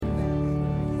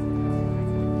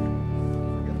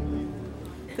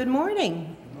Good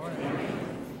morning. Good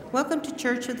morning. Welcome to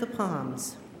Church of the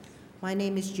Palms. My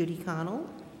name is Judy Connell,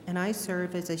 and I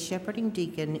serve as a shepherding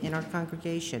deacon in our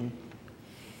congregation.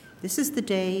 This is the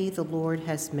day the Lord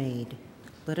has made.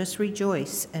 Let us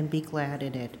rejoice and be glad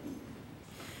in it.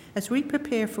 As we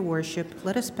prepare for worship,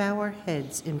 let us bow our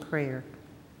heads in prayer.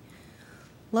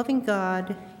 Loving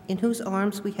God, in whose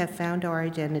arms we have found our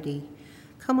identity,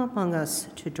 come among us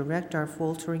to direct our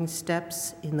faltering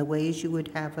steps in the ways you would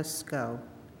have us go.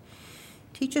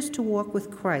 Teach us to walk with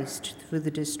Christ through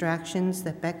the distractions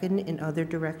that beckon in other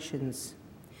directions.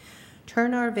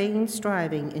 Turn our vain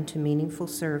striving into meaningful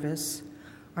service,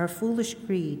 our foolish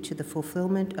greed to the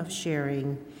fulfillment of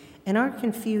sharing, and our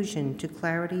confusion to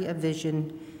clarity of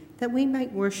vision, that we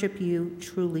might worship you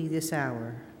truly this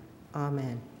hour.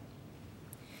 Amen.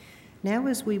 Now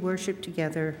as we worship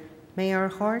together, may our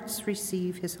hearts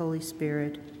receive his Holy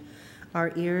Spirit,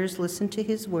 our ears listen to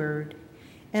his word,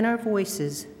 and our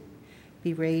voices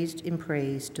be raised in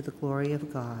praise to the glory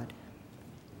of God.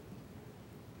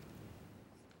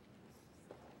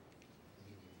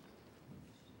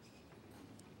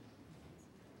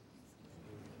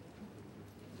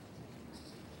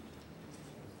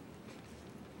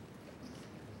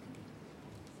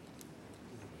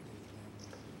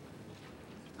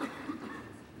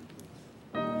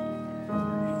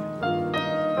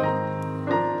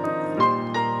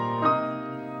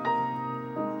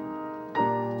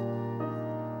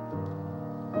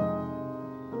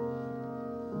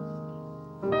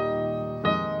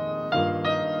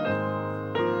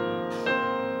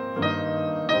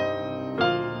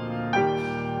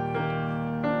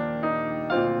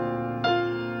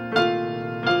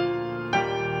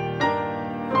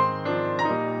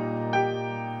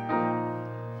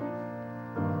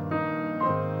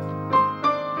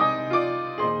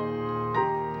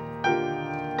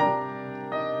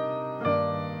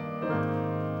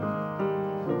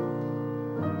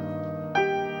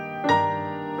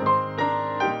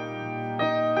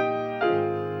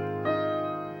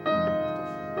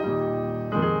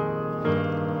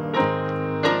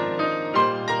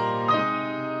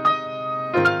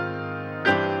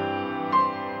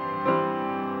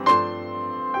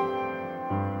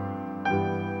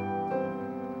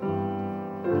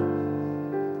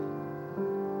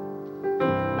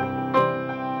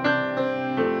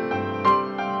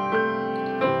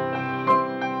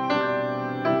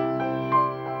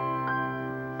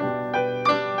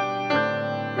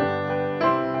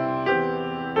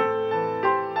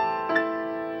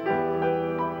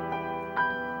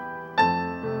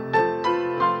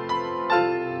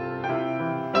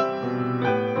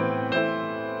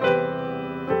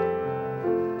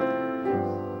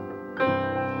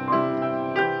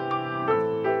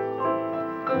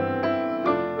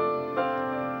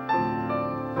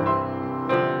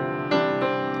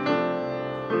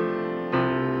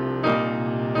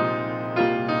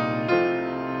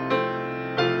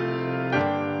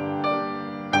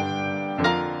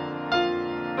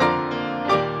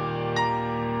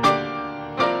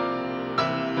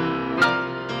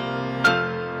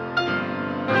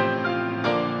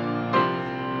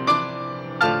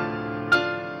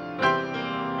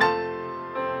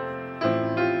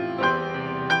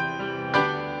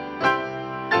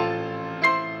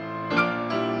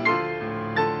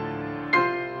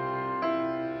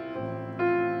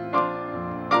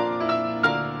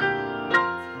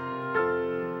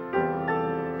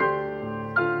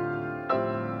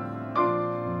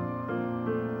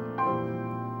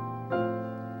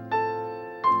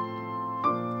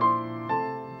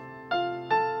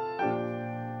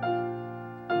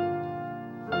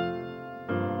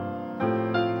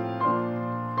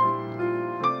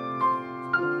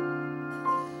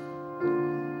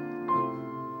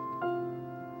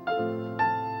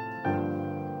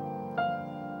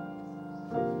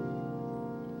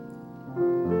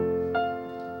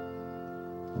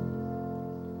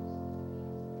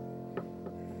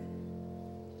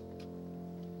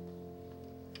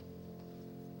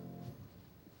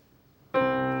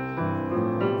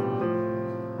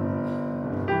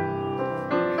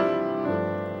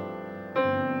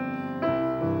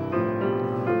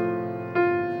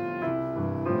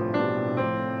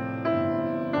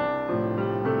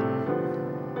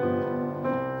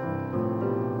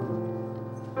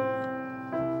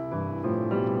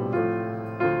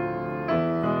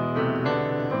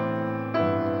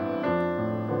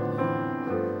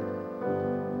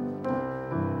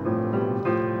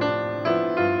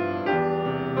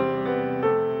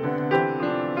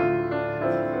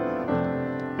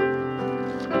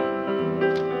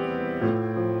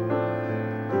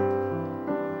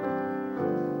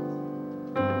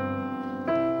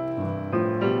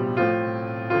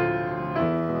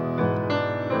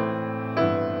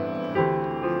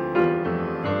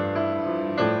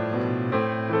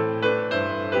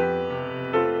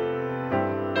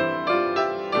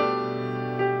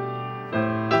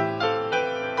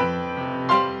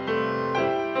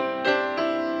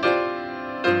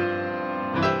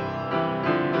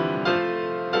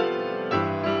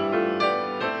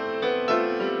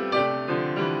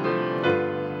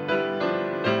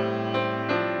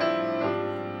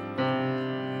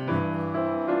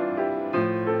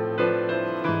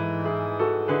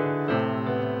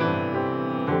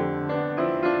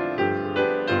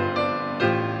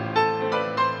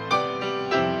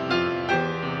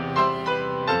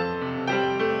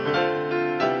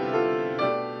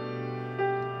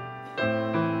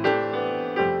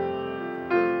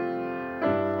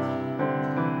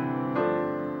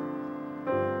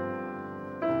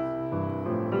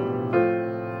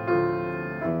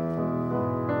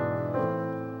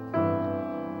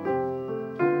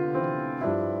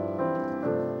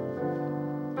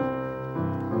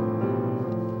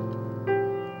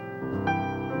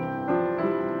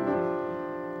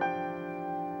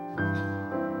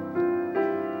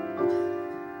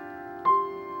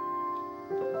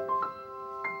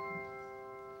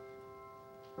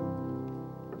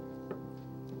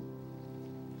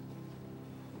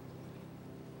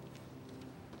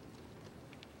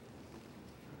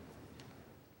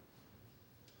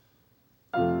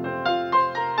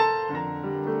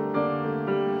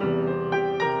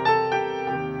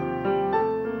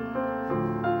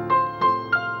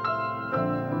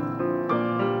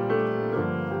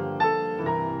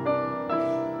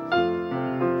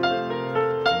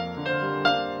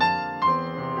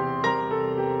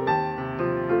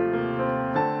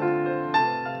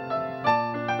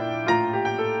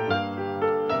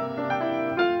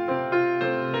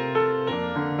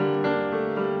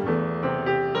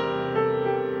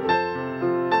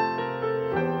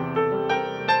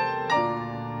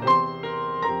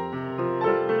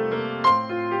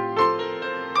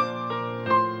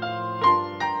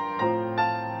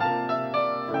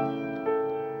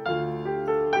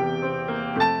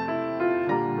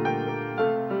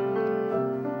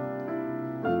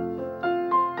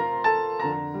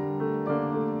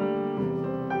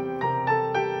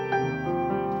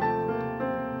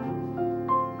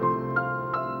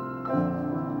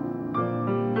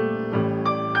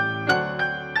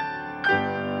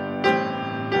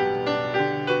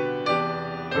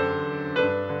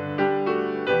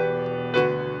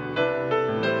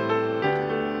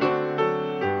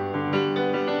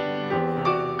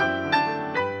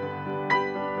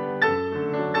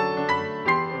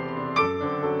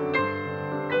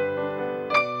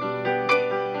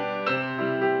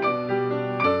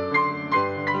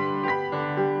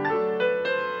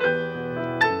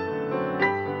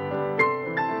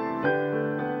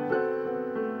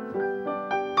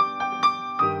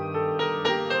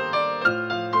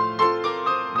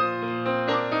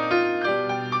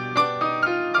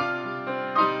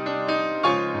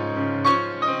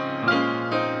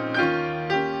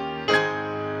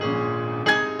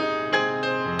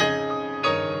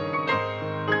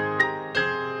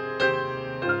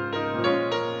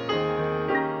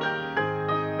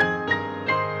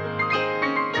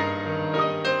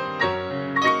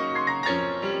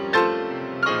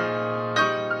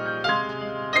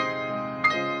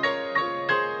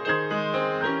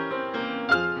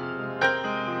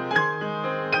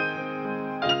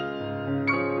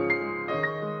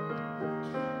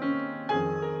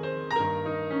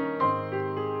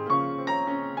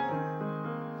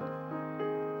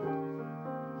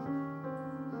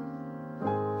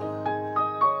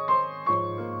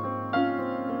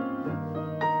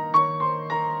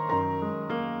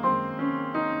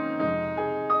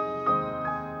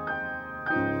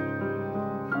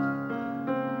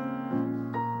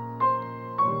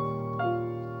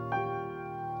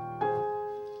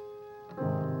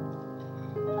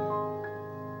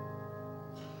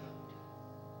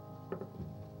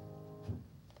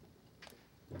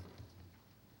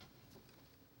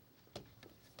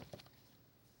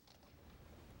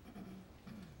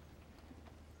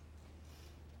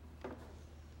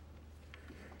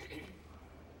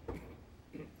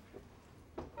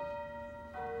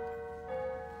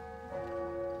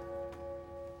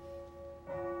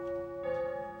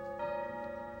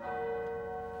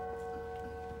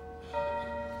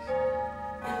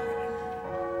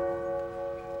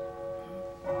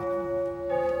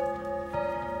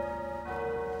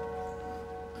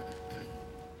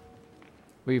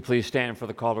 Will you please stand for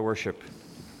the call to worship?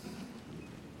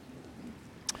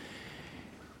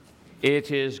 It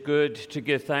is good to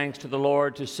give thanks to the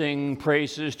Lord, to sing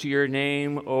praises to your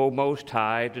name, O Most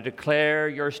High, to declare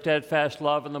your steadfast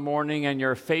love in the morning and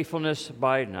your faithfulness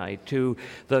by night, to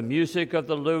the music of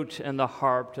the lute and the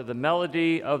harp, to the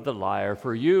melody of the lyre.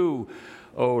 For you,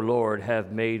 O Lord,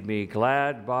 have made me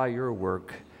glad by your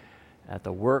work. At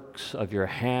the works of your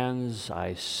hands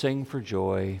I sing for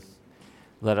joy.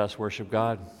 Let us worship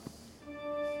God.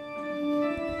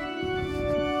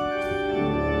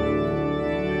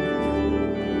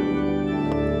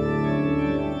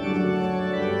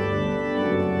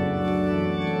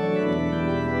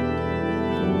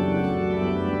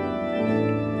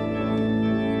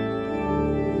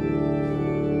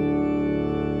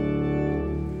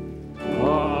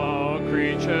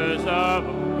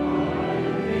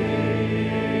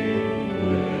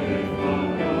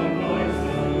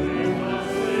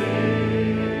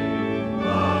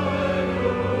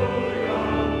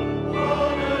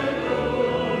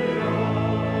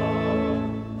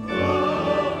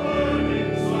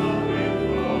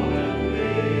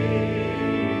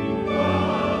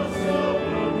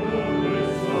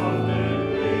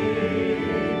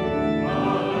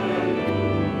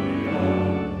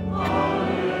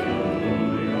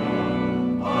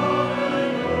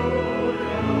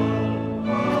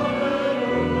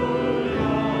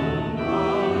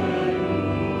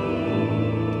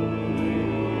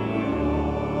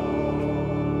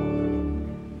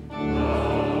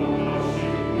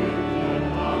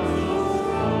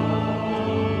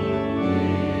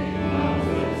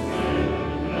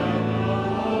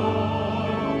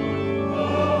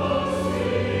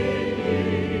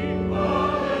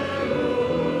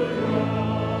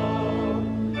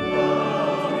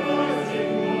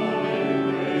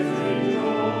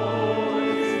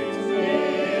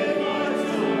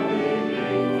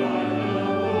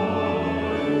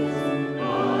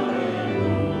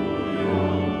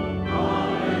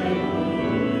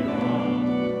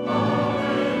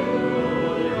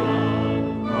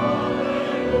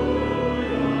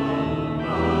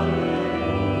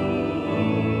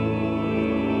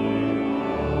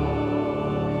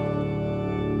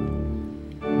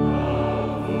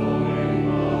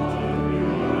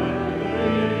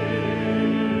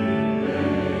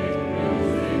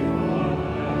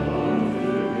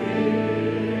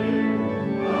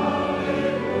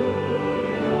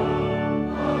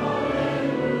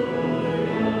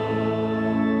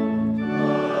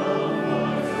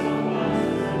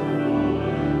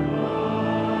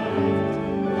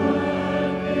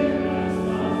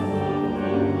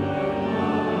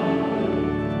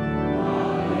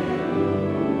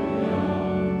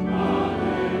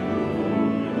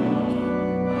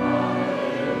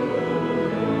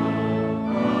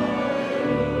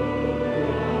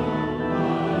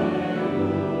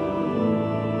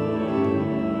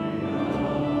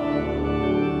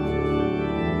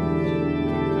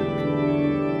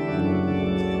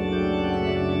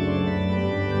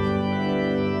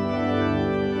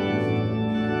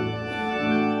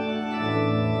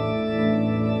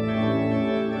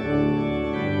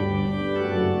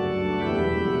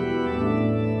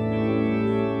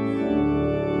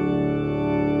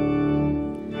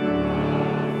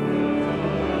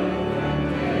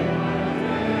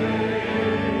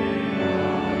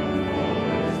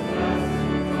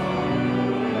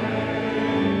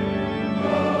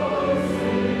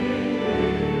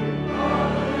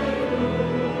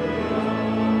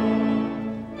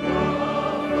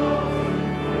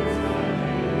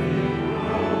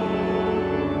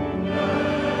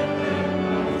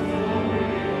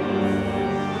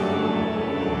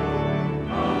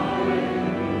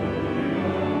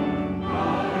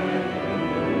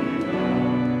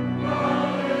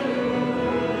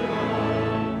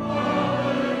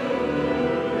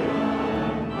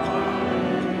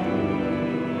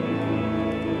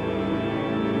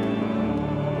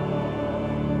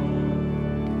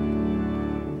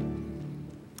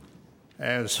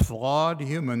 As flawed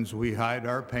humans, we hide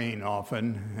our pain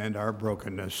often and our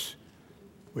brokenness.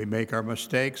 We make our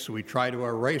mistakes. We try to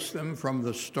erase them from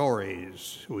the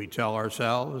stories we tell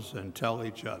ourselves and tell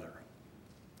each other.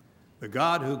 The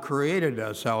God who created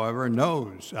us, however,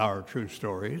 knows our true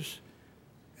stories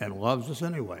and loves us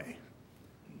anyway.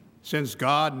 Since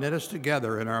God knit us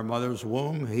together in our mother's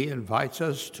womb, he invites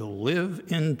us to live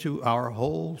into our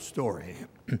whole story,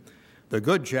 the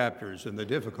good chapters and the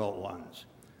difficult ones.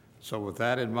 So with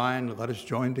that in mind, let us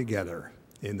join together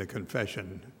in the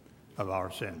confession of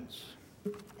our sins.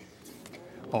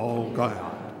 Oh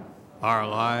God, our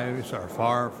lives are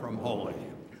far from holy.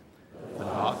 The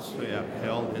thoughts we have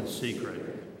held in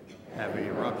secret have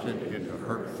erupted into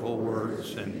hurtful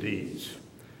words and deeds.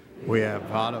 We have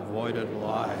not avoided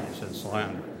lies and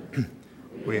slander.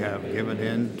 We have given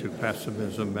in to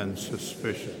pessimism and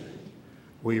suspicion.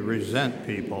 We resent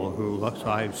people whose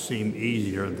lives seem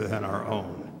easier than our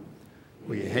own.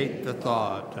 We hate the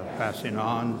thought of passing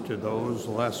on to those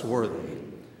less worthy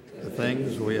the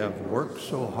things we have worked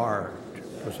so hard to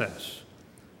possess.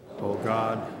 Oh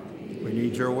God, we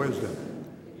need your wisdom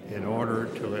in order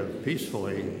to live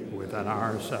peacefully within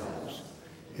ourselves.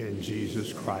 In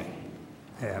Jesus Christ,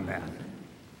 amen.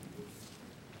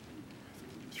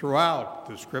 Throughout,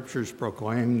 the scriptures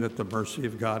proclaim that the mercy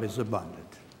of God is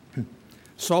abundant,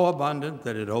 so abundant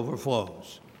that it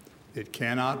overflows. It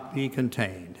cannot be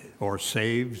contained or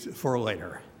saved for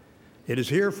later. It is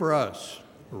here for us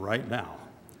right now.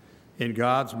 In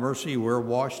God's mercy, we're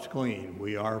washed clean.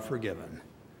 We are forgiven.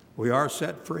 We are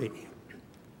set free.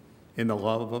 In the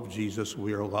love of Jesus,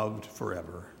 we are loved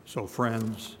forever. So,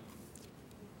 friends,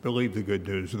 believe the good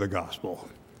news of the gospel.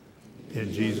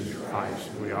 In Jesus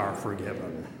Christ, we are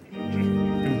forgiven.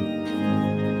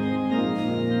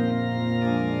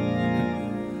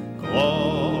 Glory.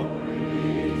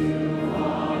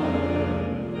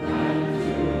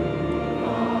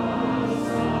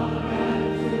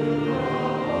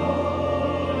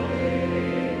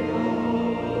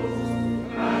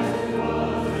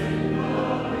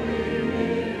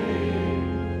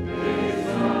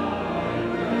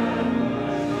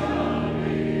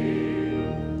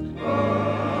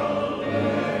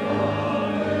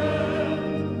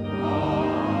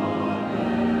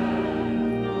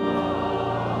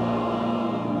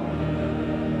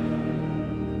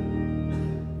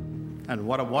 And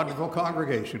what a wonderful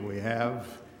congregation we have,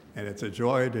 and it's a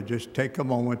joy to just take a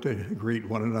moment to greet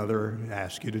one another and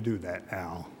ask you to do that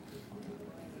now.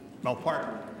 No part.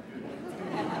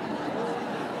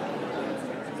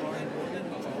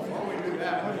 Before we do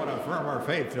that, we want to affirm our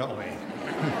faith, don't we?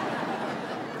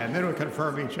 And then we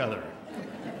confirm each other.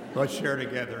 Let's share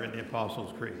together in the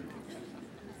Apostles' Creed.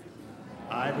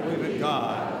 I believe in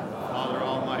God, the Father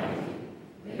Almighty,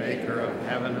 maker of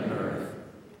heaven and earth,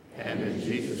 and in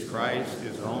Jesus Christ,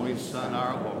 his only Son,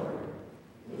 our Lord,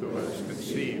 who was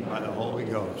conceived by the Holy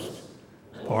Ghost,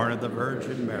 born of the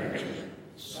Virgin Mary,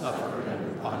 suffered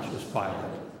under Pontius Pilate,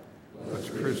 was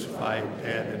crucified,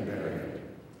 dead, and buried.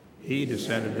 He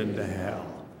descended into hell.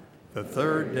 The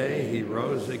third day he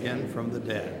rose again from the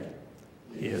dead.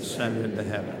 He ascended into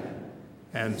heaven,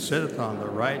 and sitteth on the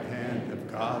right hand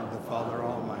of God the Father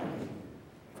Almighty.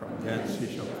 From thence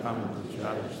he shall come to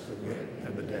judge the living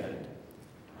and the dead.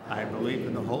 I believe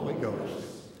in the Holy Ghost,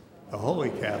 the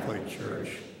Holy Catholic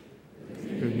Church, the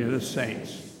union of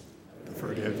saints, the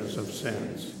forgiveness of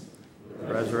sins,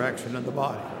 the resurrection of the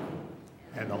body,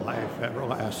 and the life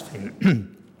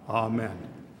everlasting. Amen.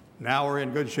 Now we're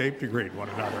in good shape to greet one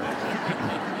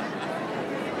another.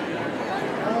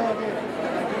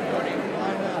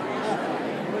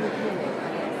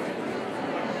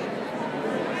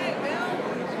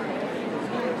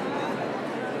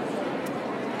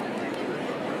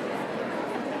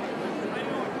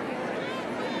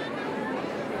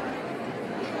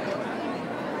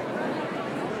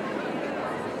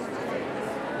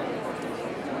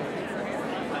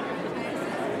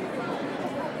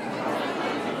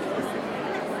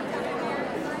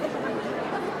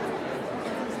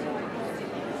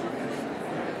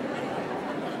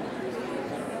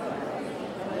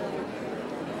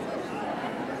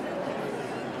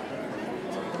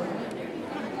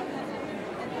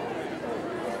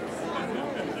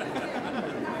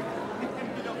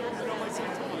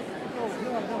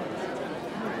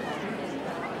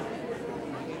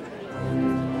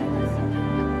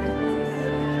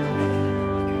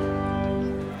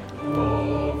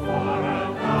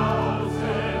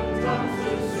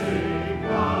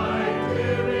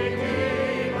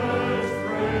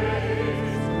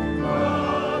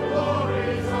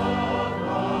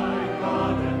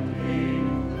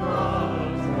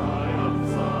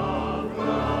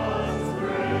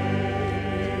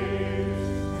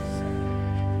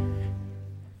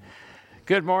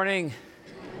 Good morning.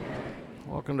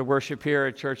 Welcome to worship here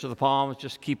at Church of the Palms,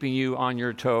 just keeping you on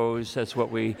your toes. That's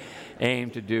what we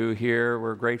aim to do here.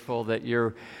 We're grateful that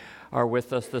you are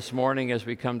with us this morning as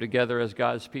we come together as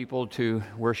God's people to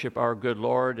worship our good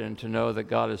Lord and to know that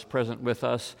God is present with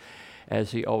us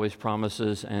as he always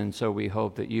promises. And so we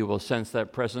hope that you will sense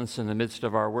that presence in the midst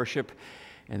of our worship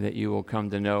and that you will come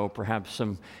to know perhaps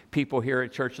some people here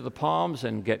at Church of the Palms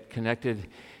and get connected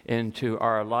into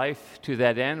our life. To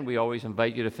that end, we always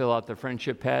invite you to fill out the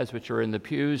friendship pads, which are in the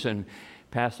pews, and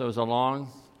pass those along.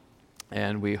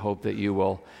 And we hope that you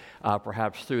will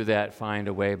perhaps through that find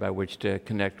a way by which to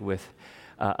connect with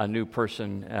a new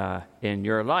person in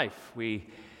your life. We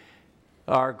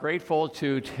are grateful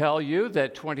to tell you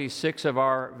that 26 of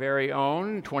our very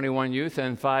own, 21 youth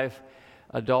and 5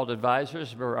 adult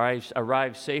advisors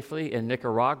arrived safely in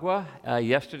Nicaragua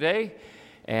yesterday,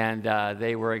 and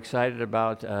they were excited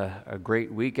about a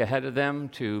great week ahead of them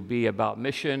to be about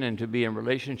mission and to be in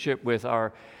relationship with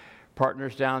our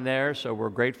partners down there. So we're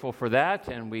grateful for that,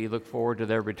 and we look forward to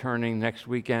their returning next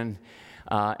weekend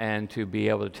and to be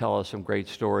able to tell us some great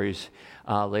stories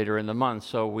later in the month.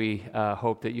 So we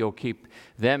hope that you'll keep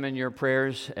them in your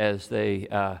prayers as they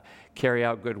carry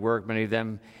out good work, many of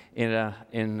them in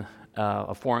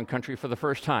a foreign country for the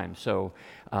first time. So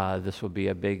this will be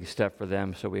a big step for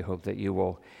them, so we hope that you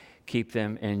will keep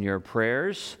them in your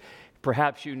prayers.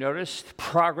 Perhaps you noticed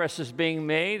progress is being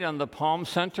made on the Palm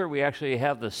Center. We actually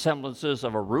have the semblances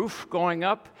of a roof going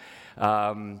up.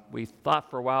 We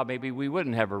thought for a while maybe we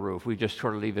wouldn't have a roof. We just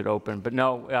sort of leave it open. But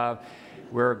no,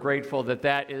 we're grateful that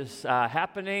that is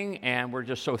happening, and we're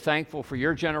just so thankful for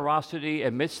your generosity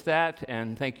amidst that,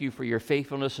 and thank you for your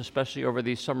faithfulness, especially over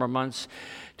these summer months,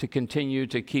 to continue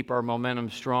to keep our momentum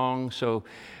strong. So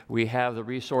we have the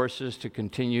resources to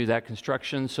continue that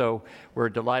construction. So we're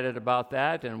delighted about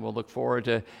that, and we'll look forward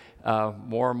to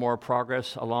more and more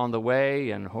progress along the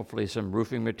way, and hopefully some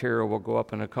roofing material will go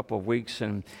up in a couple of weeks,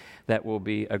 and that will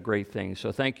be a great thing.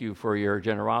 So thank you for your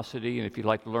generosity, and if you'd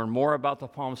like to learn more about the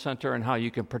Palm Center and how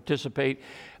you can participate,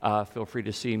 feel free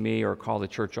to see me or call the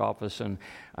church office, and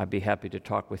I'd be happy to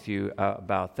talk with you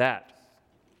about that.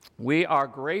 We are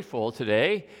grateful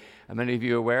today. Many of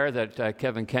you are aware that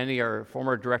Kevin Kenny, our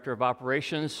former Director of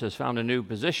Operations, has found a new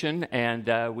position,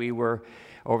 and we were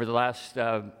over the last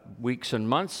weeks and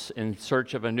months in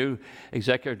search of a new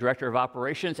Executive Director of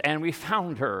Operations, and we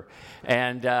found her.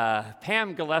 And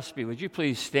Pam Gillespie, would you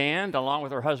please stand, along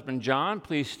with her husband John?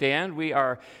 Please stand. We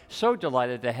are so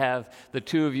delighted to have the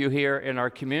two of you here in our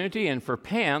community. And for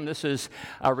Pam, this is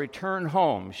a return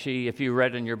home. She, if you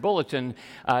read in your bulletin,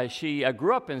 she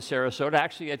grew up in Sarasota,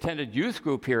 actually attended youth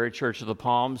group here at Church of the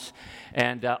Palms,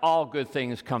 and all good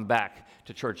things come back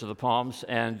to Church of the Palms.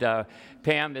 And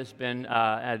Pam has been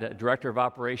a Director of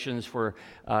Operations for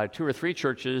 2 or 3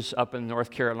 churches up in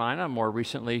North Carolina. More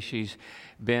recently, she's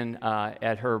been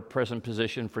at her present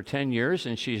position for 10 years,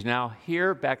 and she's now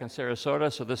here back in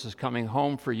Sarasota, so this is coming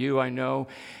home for you, I know.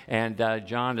 And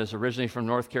John is originally from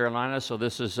North Carolina, so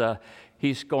this is,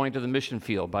 he's going to the mission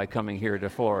field by coming here to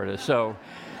Florida. So,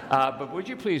 but would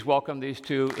you please welcome these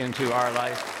two into our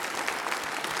life?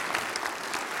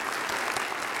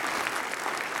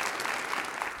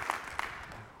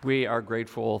 We are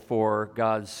grateful for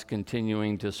God's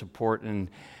continuing to support and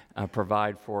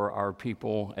provide for our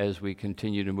people as we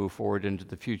continue to move forward into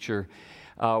the future.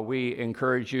 We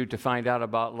encourage you to find out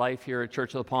about life here at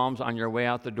Church of the Palms on your way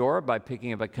out the door by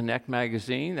picking up a Connect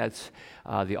magazine. That's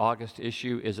the August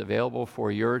issue is available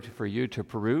for you to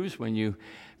peruse when you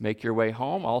make your way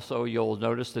home. Also, you'll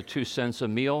notice the 2 cents a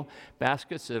meal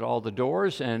baskets at all the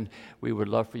doors, and we would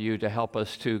love for you to help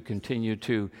us to continue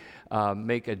to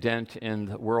make a dent in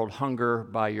the world hunger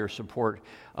by your support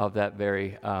of that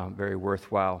very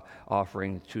worthwhile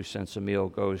offering. 2 cents a meal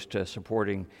goes to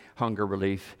supporting hunger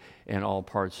relief in all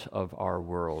parts of our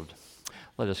world.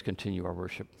 Let us continue our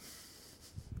worship.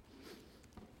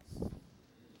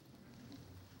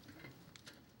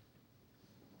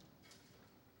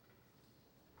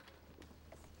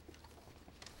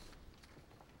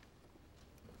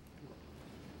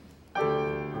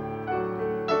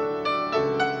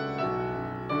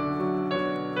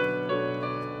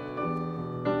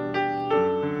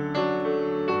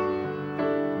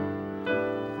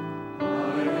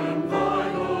 I am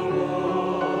thine, O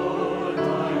Lord,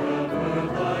 I have heard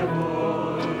thy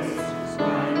voice.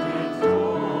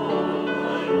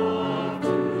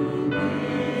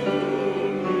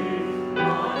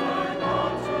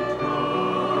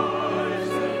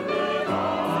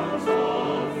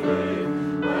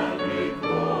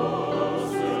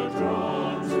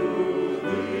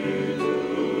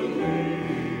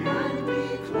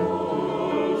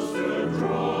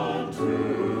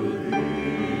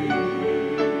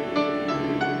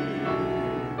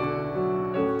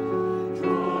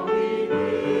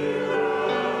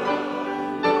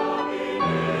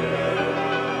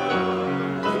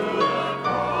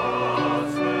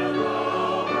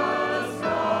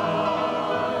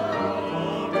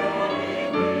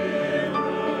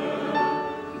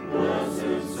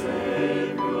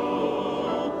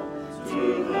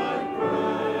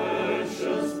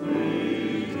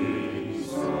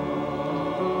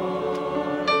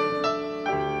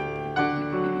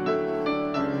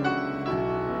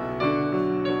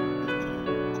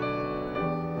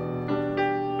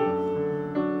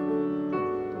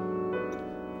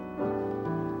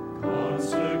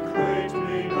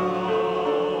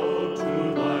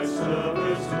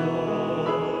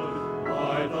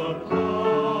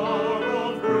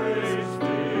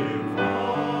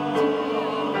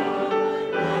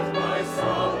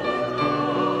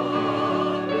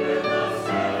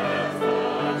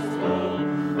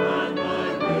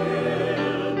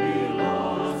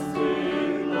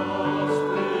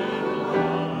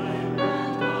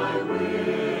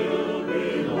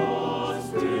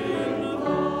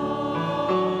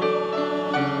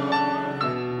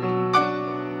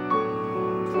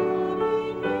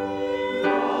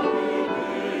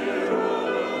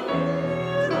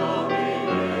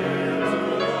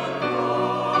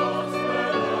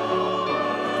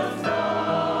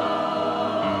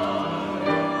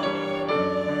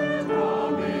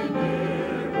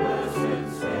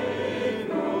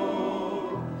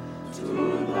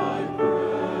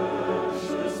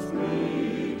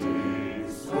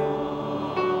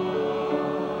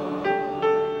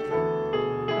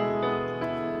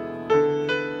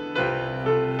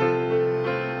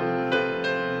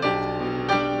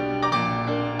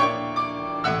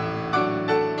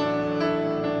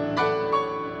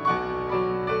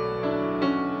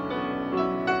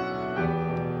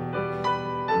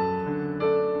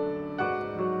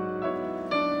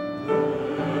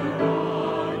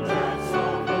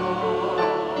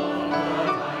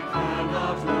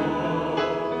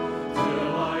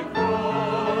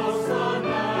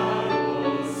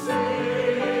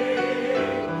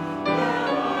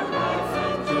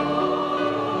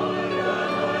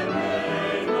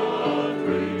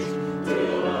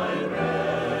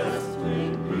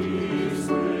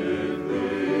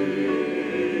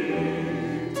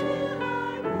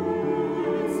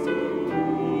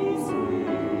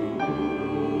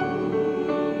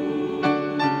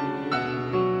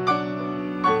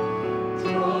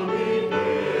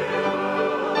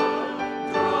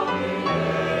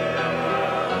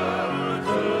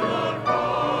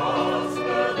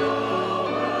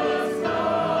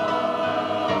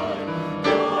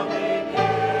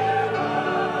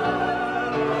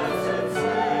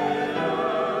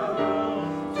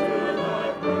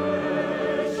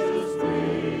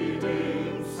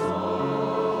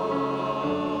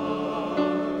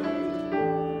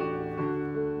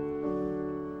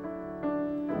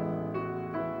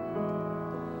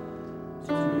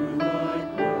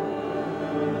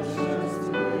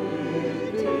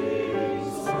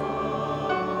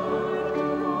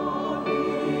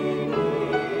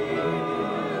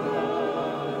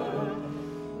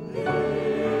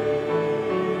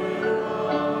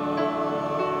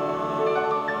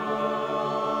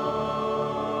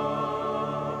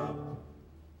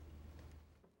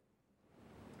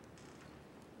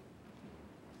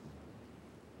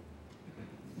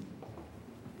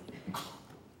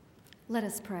 Let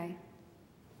us pray.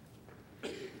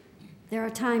 There are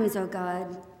times, O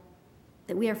God,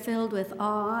 that we are filled with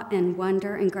awe and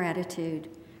wonder and gratitude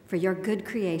for your good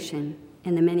creation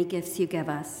and the many gifts you give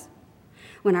us.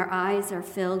 When our eyes are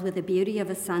filled with the beauty of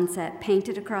a sunset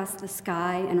painted across the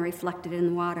sky and reflected in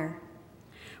the water.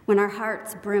 When our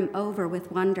hearts brim over with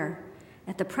wonder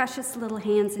at the precious little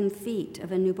hands and feet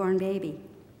of a newborn baby.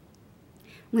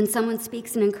 When someone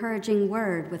speaks an encouraging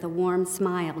word with a warm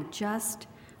smile just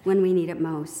when we need it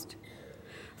most.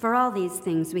 For all these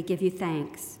things, we give you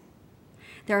thanks.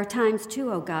 There are times,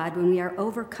 too, O God, when we are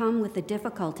overcome with the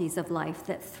difficulties of life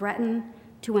that threaten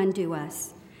to undo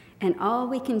us, and all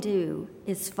we can do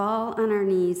is fall on our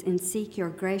knees and seek your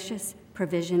gracious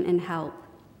provision and help.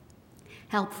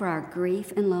 Help for our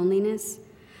grief and loneliness,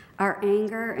 our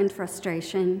anger and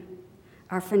frustration,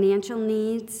 our financial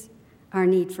needs, our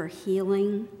need for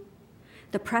healing,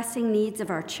 the pressing needs of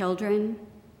our children,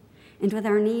 and with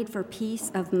our need for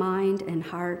peace of mind and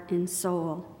heart and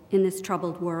soul in this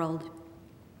troubled world.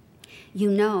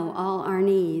 You know all our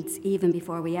needs even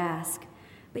before we ask,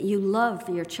 but you love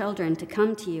for your children to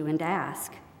come to you and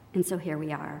ask, and so here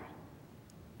we are.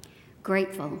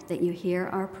 Grateful that you hear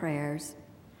our prayers,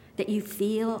 that you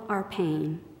feel our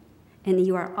pain, and that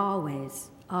you are always,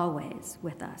 always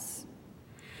with us.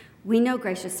 We know,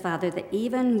 gracious Father, that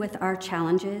even with our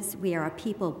challenges, we are a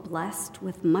people blessed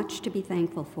with much to be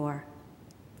thankful for.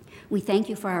 We thank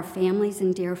you for our families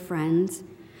and dear friends,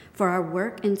 for our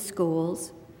work and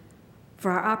schools,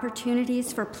 for our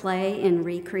opportunities for play and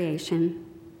recreation.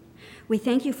 We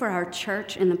thank you for our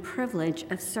church and the privilege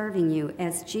of serving you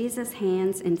as Jesus'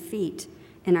 hands and feet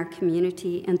in our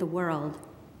community and the world.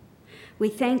 We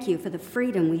thank you for the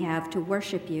freedom we have to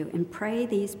worship you and pray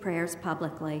these prayers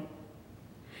publicly.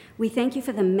 We thank you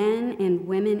for the men and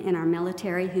women in our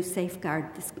military who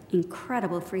safeguard this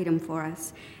incredible freedom for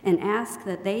us and ask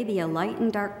that they be a light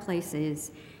in dark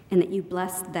places and that you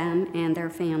bless them and their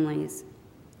families.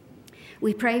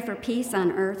 We pray for peace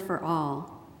on earth for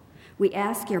all. We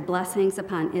ask your blessings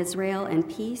upon Israel and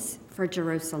peace for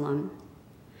Jerusalem.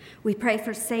 We pray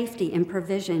for safety and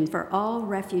provision for all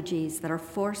refugees that are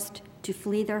forced to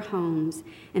flee their homes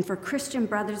and for Christian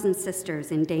brothers and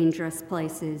sisters in dangerous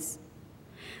places.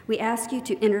 We ask you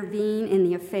to intervene in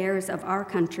the affairs of our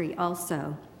country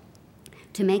also,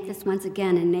 to make this once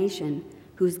again a nation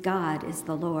whose God is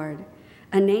the Lord,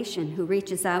 a nation who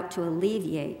reaches out to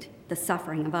alleviate the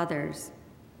suffering of others.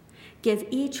 Give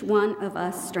each one of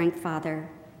us strength, Father,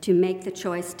 to make the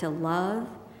choice to love,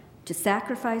 to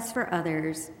sacrifice for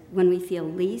others when we feel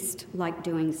least like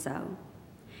doing so.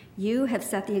 You have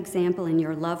set the example in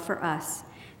your love for us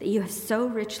that you have so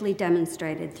richly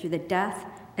demonstrated through the death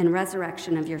and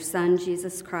resurrection of your Son,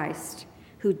 Jesus Christ,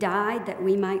 who died that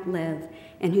we might live,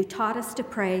 and who taught us to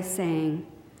pray, saying,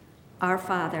 Our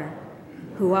Father,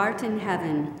 who art in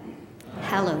heaven,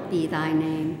 hallowed be thy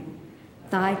name.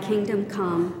 Thy kingdom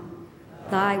come,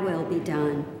 thy will be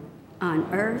done,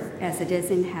 on earth as it is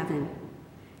in heaven.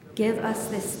 Give us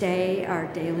this day our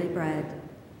daily bread,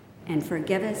 and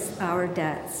forgive us our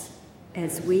debts,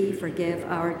 as we forgive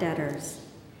our debtors.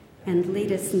 And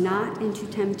lead us not into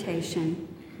temptation,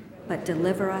 but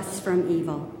deliver us from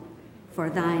evil. For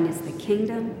thine is the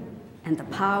kingdom, and the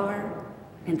power,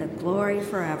 and the glory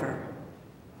forever.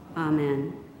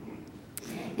 Amen.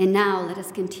 And now let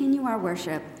us continue our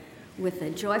worship with a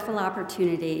joyful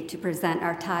opportunity to present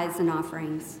our tithes and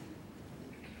offerings.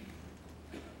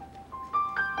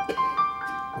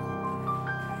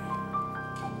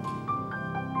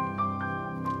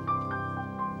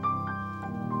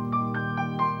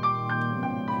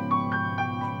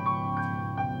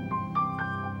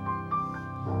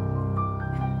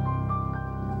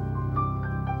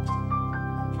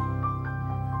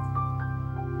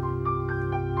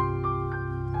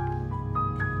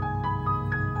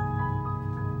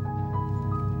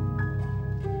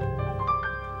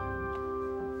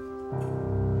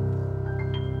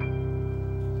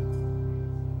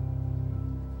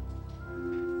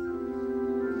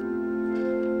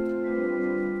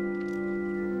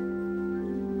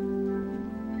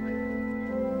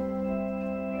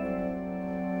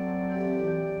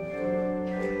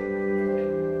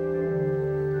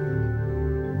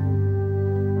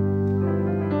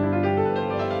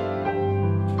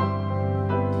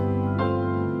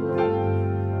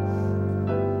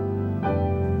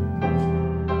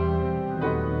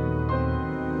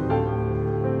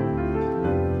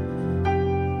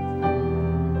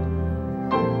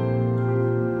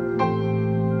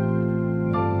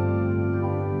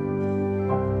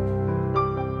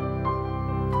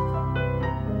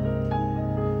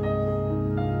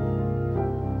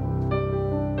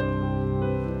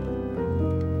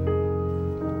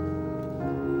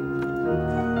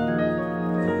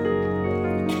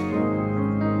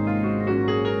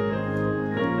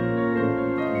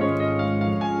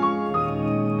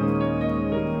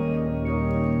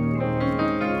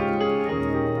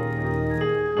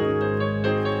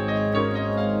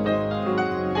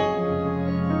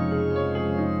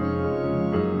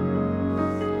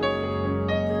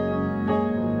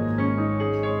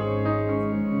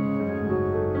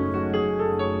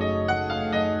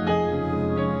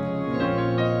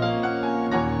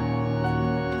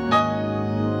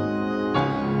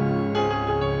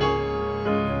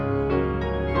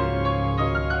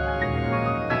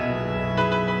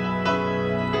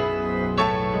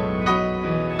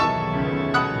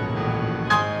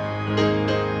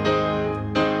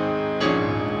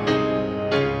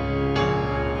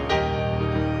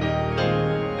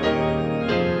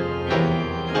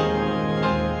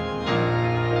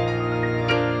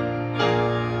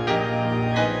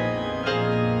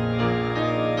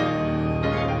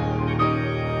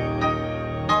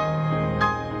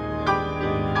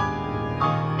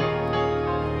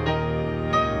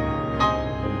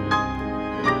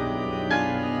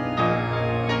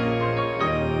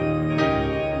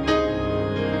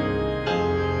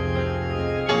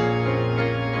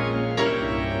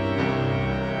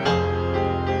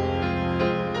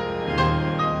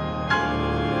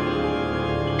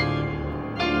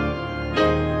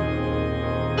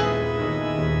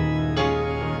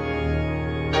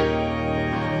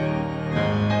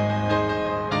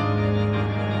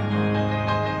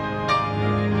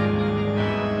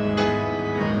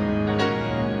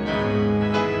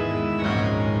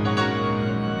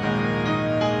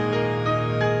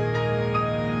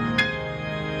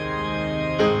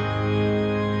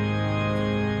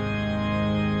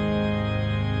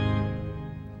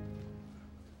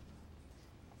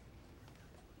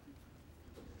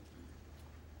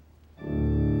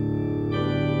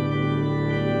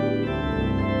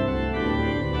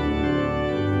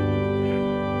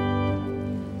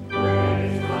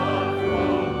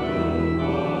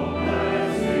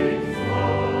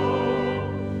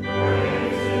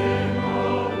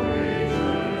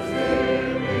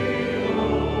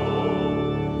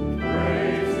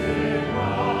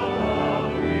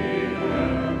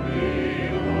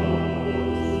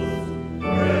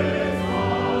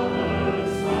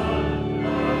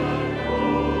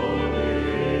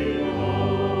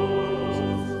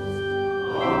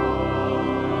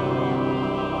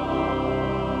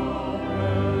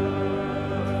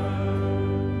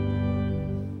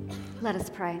 Let us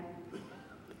pray.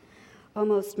 O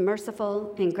most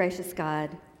merciful and gracious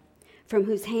God, from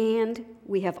whose hand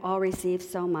we have all received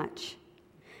so much,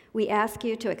 we ask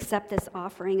you to accept this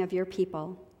offering of your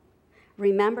people.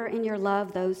 Remember in your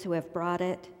love those who have brought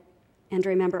it, and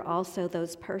remember also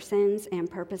those persons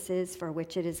and purposes for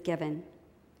which it is given.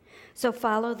 So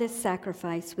follow this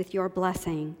sacrifice with your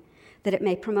blessing, that it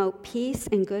may promote peace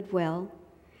and goodwill,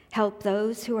 help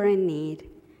those who are in need,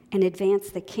 and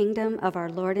advance the kingdom of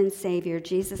our Lord and Savior,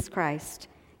 Jesus Christ,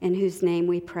 in whose name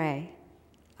we pray.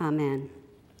 Amen.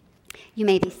 You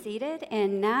may be seated,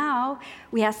 and now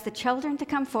we ask the children to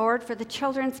come forward for the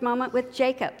children's moment with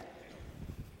Jacob.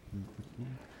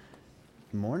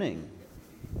 Good morning.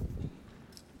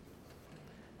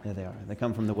 There they are. They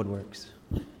come from the woodworks.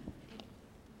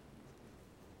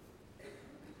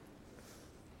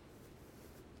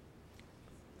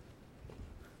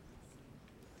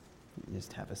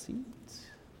 Just have a seat.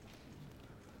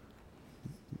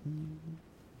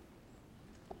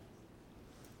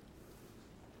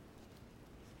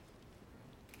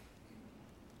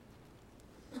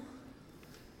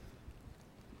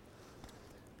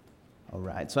 All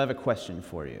right, so I have a question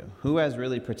for you. Who has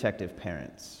really protective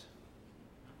parents?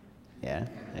 Yeah,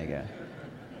 there you go.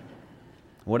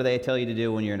 What do they tell you to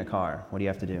do when you're in a car? What do you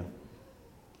have to do?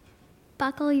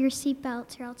 Buckle your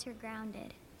seatbelts or else you're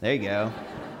grounded. There you go.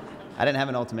 I didn't have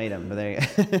an ultimatum, but there you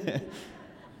go.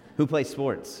 Who plays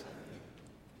sports?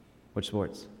 Which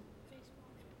sports?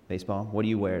 Baseball. What do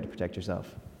you wear to protect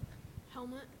yourself?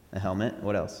 Helmet. A helmet?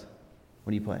 What else?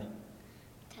 What do you play?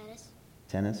 Tennis.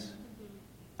 Tennis?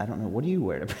 I don't know. What do you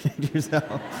wear to protect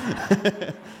yourself?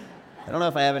 I don't know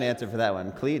if I have an answer for that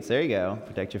one. Cleats, there you go.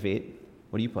 Protect your feet.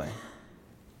 What do you play?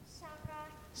 Soccer.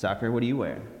 Soccer, what do you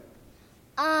wear?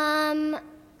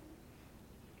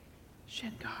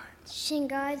 Shin guards. Shin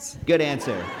guards. Good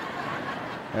answer.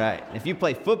 All right. If you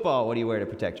play football, what do you wear to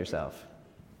protect yourself?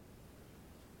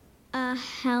 A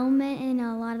helmet and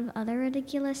a lot of other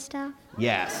ridiculous stuff.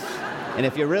 Yes. And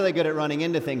if you're really good at running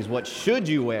into things, what should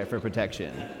you wear for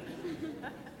protection?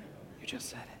 You just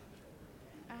said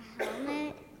it. A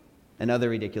helmet. And other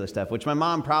ridiculous stuff, which my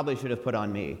mom probably should have put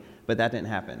on me, but that didn't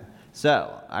happen.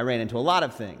 So I ran into a lot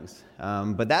of things,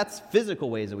 but that's physical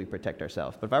ways that we protect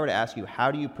ourselves. But if I were to ask you,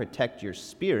 how do you protect your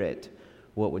spirit,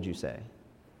 what would you say?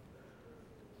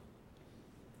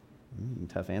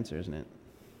 Tough answer, isn't it?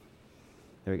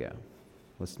 There we go.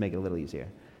 Let's make it a little easier.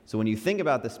 So when you think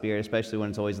about the spirit, especially when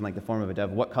it's always in like the form of a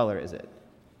dove, what color is it?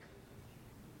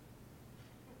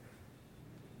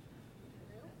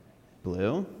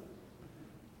 Blue?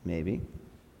 Maybe.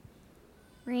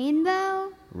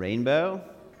 Rainbow. Rainbow?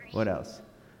 What else?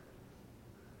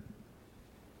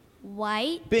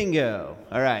 White. Bingo!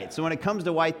 All right, so when it comes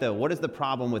to white, though, what is the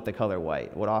problem with the color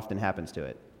white? What often happens to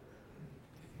it?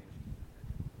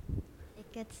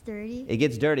 It gets dirty. It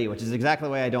gets dirty, which is exactly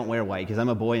why I don't wear white, because I'm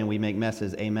a boy and we make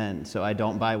messes, amen. So I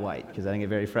don't buy white, because I get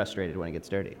very frustrated when it gets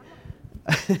dirty.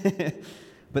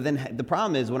 But then the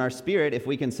problem is when our spirit, if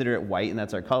we consider it white and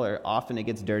that's our color, often it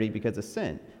gets dirty because of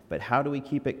sin. But how do we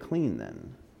keep it clean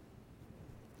then?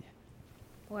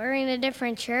 Wearing a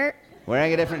different shirt.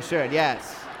 Wearing a different shirt,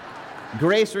 yes.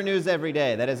 Grace renews every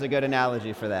day. That is a good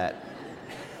analogy for that.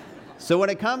 So when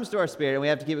it comes to our spirit and we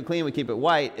have to keep it clean, we keep it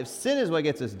white. If sin is what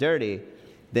gets us dirty,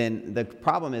 then the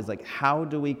problem is like, how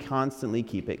do we constantly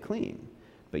keep it clean?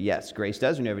 But yes, grace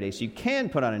does renew every day. So you can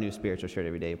put on a new spiritual shirt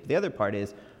every day. But the other part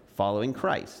is following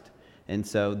Christ. And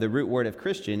so the root word of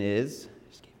Christian is,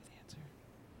 just gave me the answer,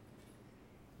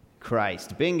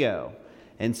 Christ. Bingo.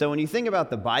 And so when you think about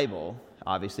the Bible,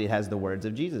 obviously it has the words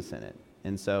of Jesus in it.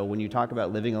 And so when you talk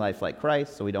about living a life like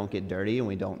Christ, so we don't get dirty and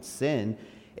we don't sin,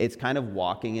 it's kind of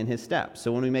walking in his steps.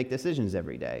 So when we make decisions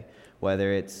every day,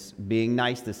 whether it's being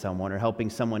nice to someone or helping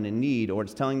someone in need, or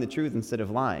it's telling the truth instead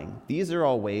of lying, these are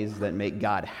all ways that make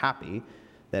God happy,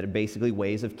 that are basically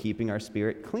ways of keeping our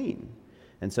spirit clean.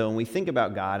 And so when we think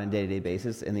about God on a day-to-day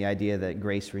basis and the idea that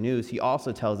grace renews, he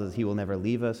also tells us he will never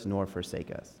leave us nor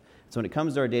forsake us. So when it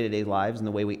comes to our day-to-day lives and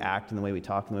the way we act and the way we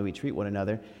talk and the way we treat one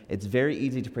another, it's very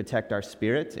easy to protect our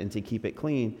spirit and to keep it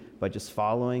clean by just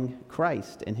following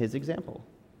Christ and his example.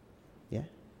 Yeah?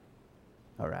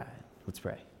 All right, let's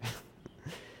pray.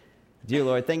 Dear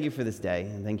Lord, thank you for this day,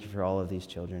 and thank you for all of these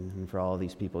children and for all of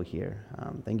these people here.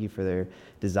 Thank you for their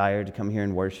desire to come here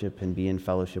and worship and be in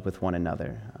fellowship with one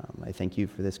another. I thank you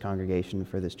for this congregation,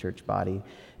 for this church body,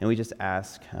 and we just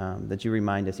ask that you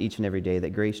remind us each and every day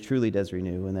that grace truly does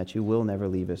renew and that you will never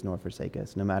leave us nor forsake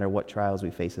us. No matter what trials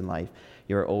we face in life,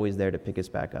 you are always there to pick us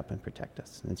back up and protect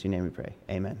us. And it's your name we pray.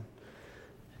 Amen.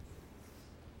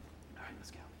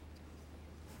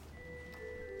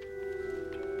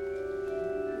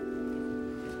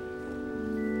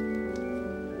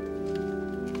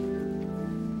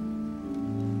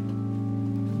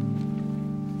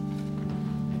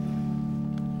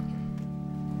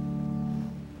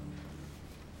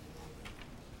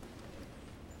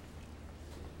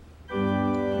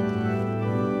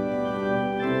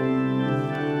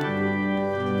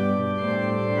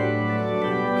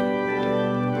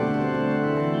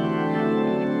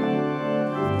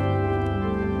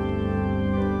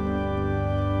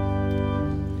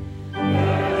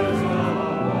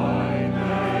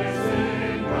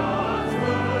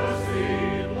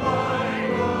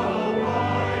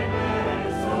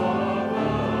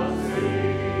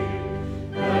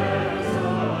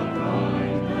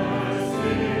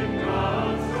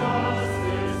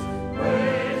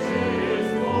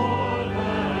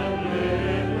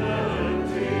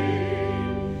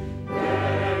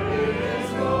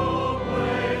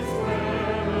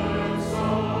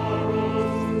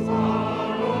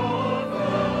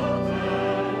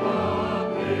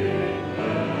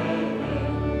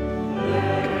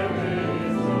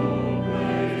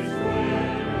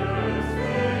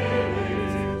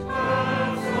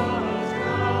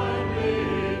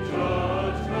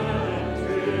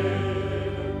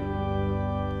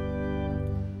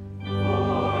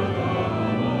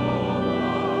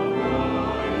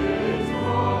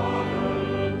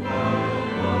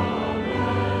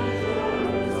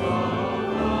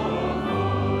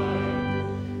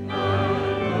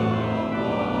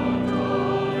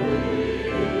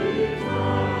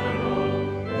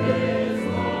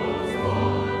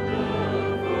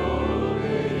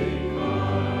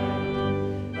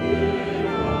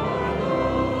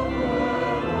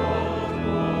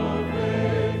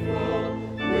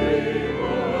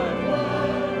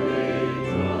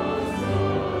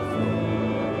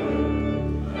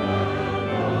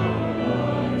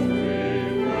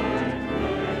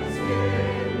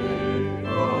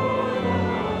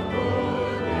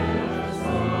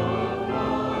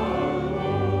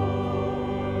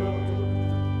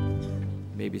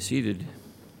 be seated.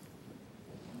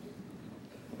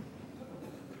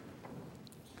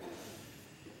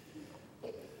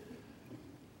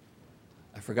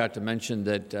 I forgot to mention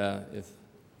that if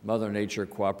Mother Nature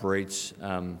cooperates,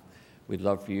 we'd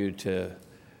love for you to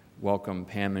welcome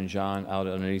Pam and John out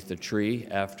underneath the tree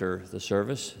after the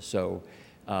service. So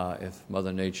if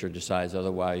Mother Nature decides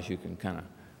otherwise, you can kind of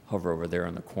hover over there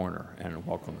in the corner and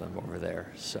welcome them over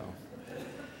there.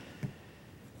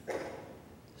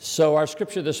 So our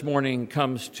scripture this morning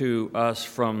comes to us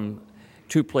from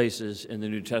two places in the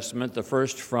New Testament. The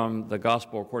first from the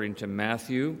Gospel according to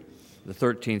Matthew, the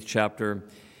 13th chapter,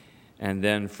 and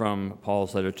then from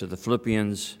Paul's letter to the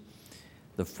Philippians,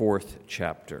 the 4th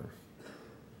chapter.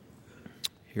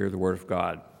 Hear the word of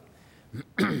God.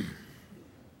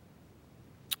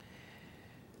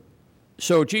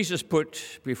 So Jesus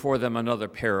put before them another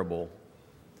parable.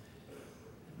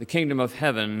 The kingdom of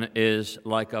heaven is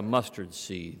like a mustard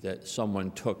seed that someone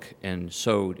took and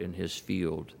sowed in his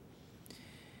field.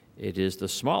 It is the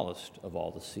smallest of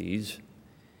all the seeds,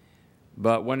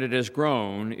 but when it has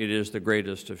grown, it is the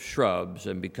greatest of shrubs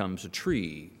and becomes a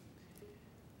tree,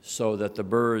 so that the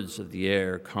birds of the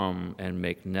air come and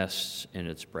make nests in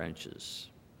its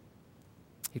branches.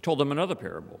 He told them another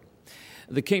parable.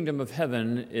 The kingdom of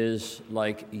heaven is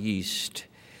like yeast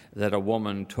that a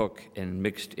woman took and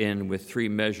mixed in with 3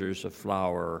 measures of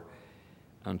flour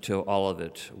until all of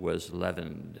it was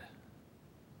leavened.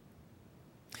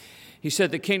 He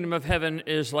said the kingdom of heaven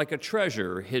is like a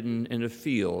treasure hidden in a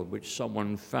field which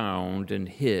someone found and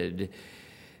hid.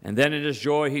 And then in his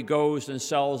joy he goes and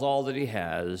sells all that he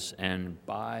has and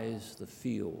buys the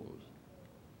field.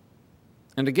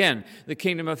 And again, the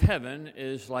kingdom of heaven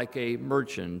is like a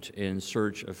merchant in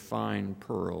search of fine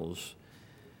pearls.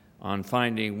 On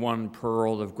finding one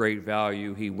pearl of great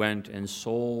value, he went and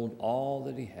sold all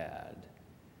that he had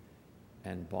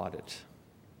and bought it.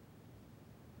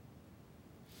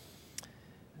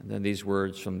 And then these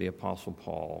words from the Apostle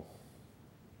Paul.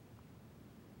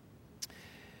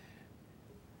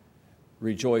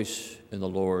 Rejoice in the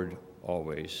Lord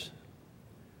always.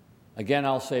 Again,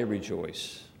 I'll say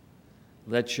rejoice.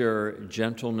 Let your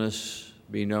gentleness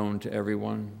be known to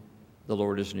everyone. The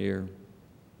Lord is near.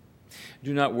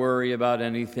 Do not worry about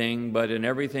anything, but in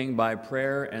everything by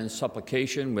prayer and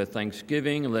supplication with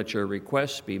thanksgiving, let your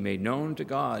requests be made known to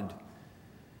God.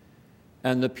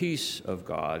 And the peace of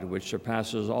God, which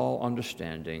surpasses all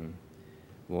understanding,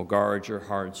 will guard your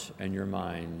hearts and your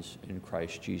minds in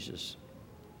Christ Jesus.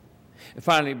 And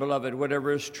finally, beloved,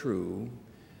 whatever is true,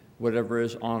 whatever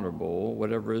is honorable,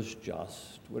 whatever is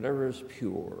just, whatever is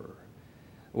pure,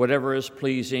 whatever is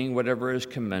pleasing, whatever is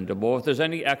commendable, if there's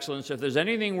any excellence, if there's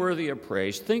anything worthy of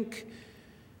praise, think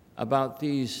about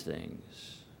these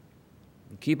things.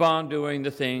 And keep on doing the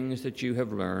things that you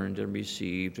have learned and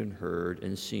received and heard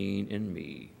and seen in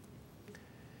me.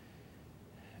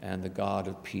 And the God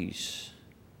of peace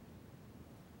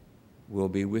will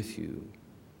be with you.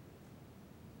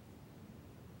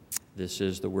 This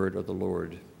is the word of the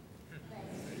Lord.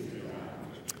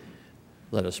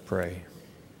 Let us pray.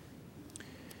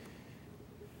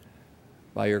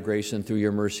 By your grace and through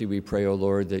your mercy, we pray, O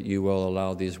Lord, that you will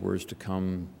allow these words to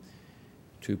come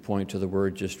to point to the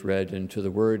word just read and to the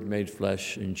word made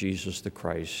flesh in Jesus the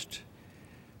Christ.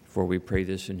 For we pray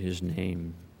this in his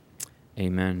name.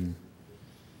 Amen.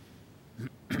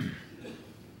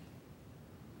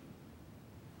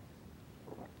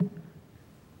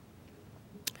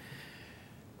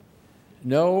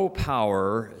 No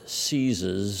power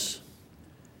seizes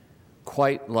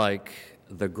quite like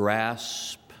the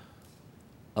grasp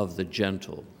of the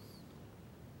gentle.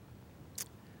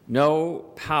 No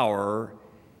power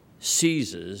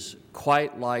seizes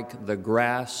quite like the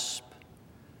grasp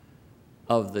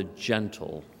of the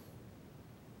gentle.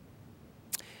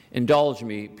 Indulge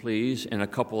me, please, in a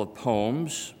couple of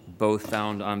poems, both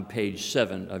found on page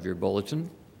 7 of your bulletin.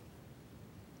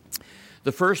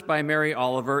 The first by Mary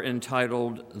Oliver,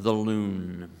 entitled The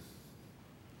Loon.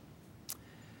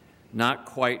 Not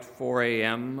quite 4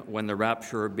 a.m. when the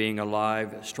rapture of being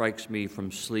alive strikes me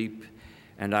from sleep,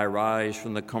 and I rise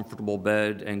from the comfortable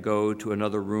bed and go to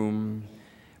another room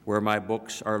where my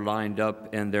books are lined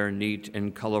up in their neat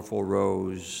and colorful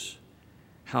rows.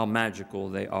 How magical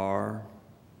they are.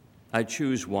 I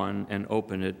choose one and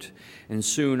open it, and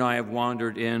soon I have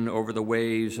wandered in over the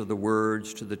waves of the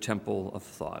words to the temple of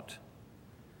thought.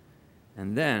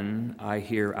 And then I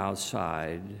hear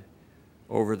outside,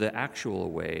 over the actual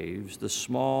waves, the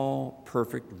small,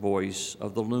 perfect voice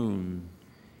of the loon.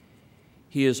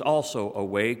 He is also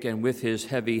awake, and with his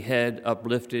heavy head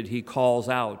uplifted, he calls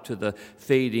out to the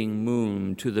fading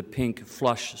moon, to the pink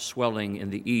flush swelling in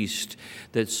the east,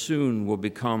 that soon will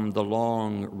become the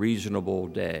long, reasonable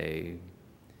day.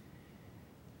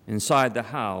 Inside the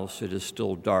house, it is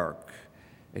still dark,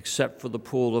 except for the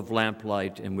pool of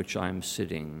lamplight in which I am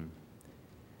sitting.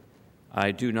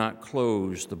 I do not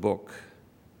close the book,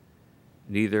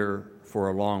 neither for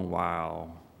a long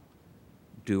while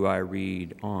do I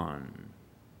read on.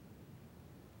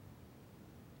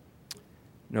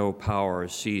 No power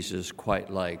seizes quite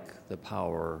like the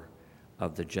power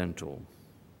of the gentle.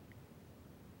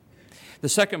 The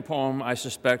second poem, I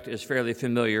suspect, is fairly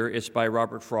familiar. It's by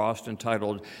Robert Frost,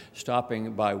 entitled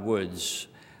Stopping by Woods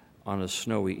on a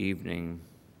Snowy Evening.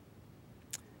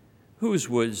 Whose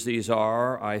woods these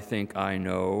are, I think I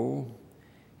know.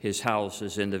 His house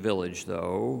is in the village,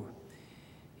 though.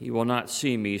 He will not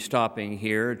see me stopping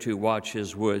here to watch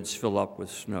his woods fill up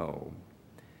with snow.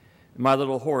 My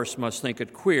little horse must think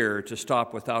it queer to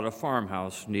stop without a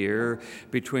farmhouse near,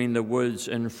 between the woods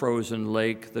and frozen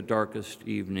lake, the darkest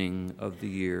evening of the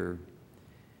year.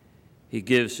 He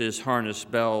gives his harness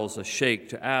bells a shake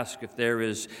to ask if there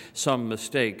is some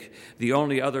mistake. The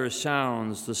only other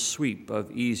sounds the sweep of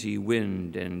easy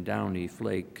wind and downy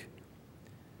flake.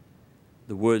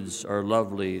 The woods are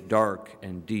lovely, dark,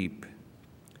 and deep,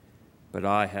 but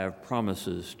I have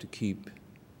promises to keep,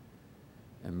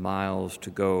 and miles to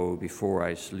go before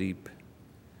I sleep,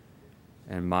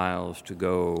 and miles to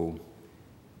go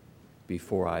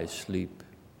before I sleep.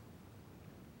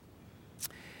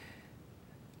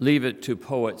 Leave it to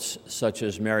poets such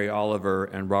as Mary Oliver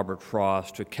and Robert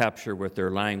Frost to capture with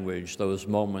their language those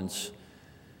moments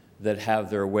that have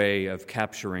their way of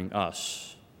capturing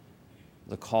us.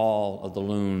 The call of the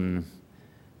loon,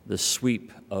 the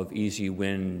sweep of easy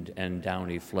wind and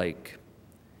downy flake.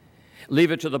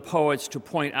 Leave it to the poets to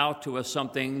point out to us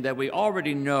something that we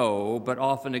already know but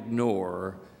often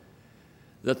ignore,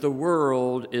 that the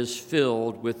world is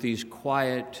filled with these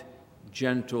quiet,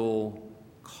 gentle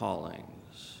callings.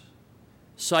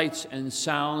 Sights and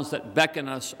sounds that beckon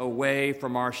us away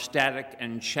from our static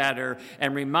and chatter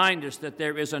and remind us that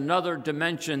there is another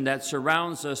dimension that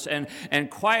surrounds us and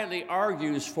quietly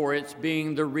argues for its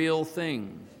being the real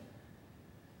thing.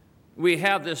 We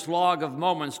have this log of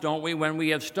moments, don't we, when we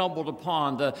have stumbled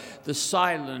upon the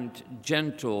silent,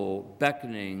 gentle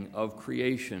beckoning of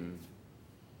creation.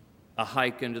 A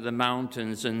hike into the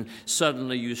mountains, and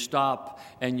suddenly you stop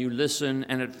and you listen,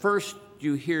 and at first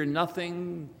you hear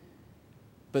nothing,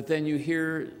 but then you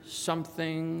hear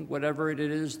something, whatever it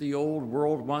is the old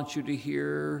world wants you to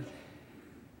hear,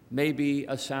 maybe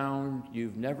a sound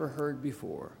you've never heard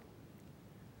before.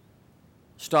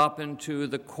 Stop into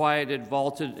the quieted,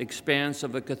 vaulted expanse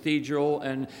of a cathedral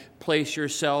and place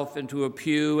yourself into a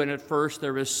pew, and at first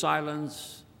there is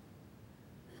silence.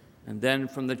 And then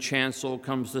from the chancel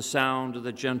comes the sound of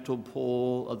the gentle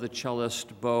pull of the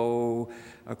cellist bow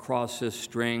across his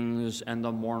strings and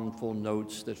the mournful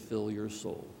notes that fill your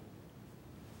soul.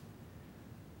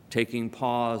 Taking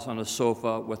pause on a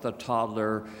sofa with a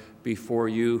toddler before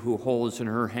you who holds in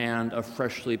her hand a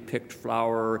freshly picked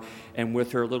flower, and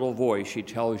with her little voice she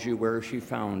tells you where she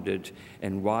found it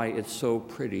and why it's so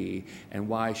pretty and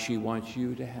why she wants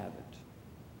you to have it.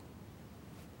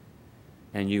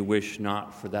 And you wish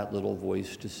not for that little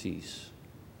voice to cease.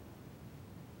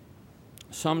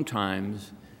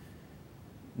 Sometimes,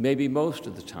 maybe most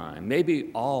of the time, maybe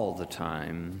all the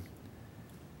time,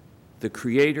 the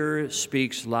Creator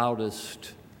speaks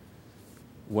loudest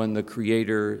when the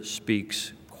Creator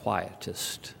speaks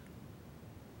quietest.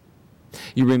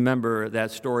 You remember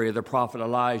that story of the prophet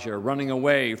Elijah running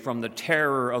away from the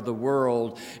terror of the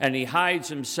world, and he hides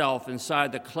himself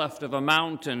inside the cleft of a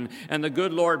mountain, and the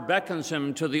good Lord beckons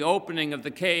him to the opening of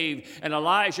the cave, and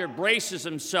Elijah braces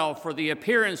himself for the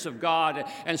appearance of God.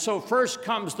 And so first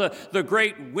comes the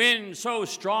great wind, so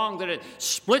strong that it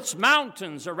splits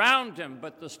mountains around him.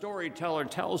 But the storyteller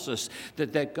tells us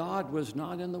that God was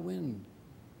not in the wind.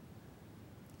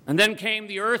 And then came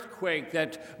the earthquake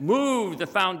that moved the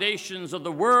foundations of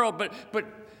the world,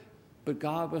 but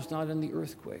God was not in the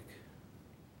earthquake.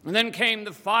 And then came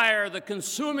the fire, the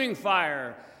consuming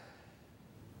fire,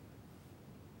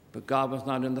 but God was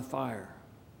not in the fire.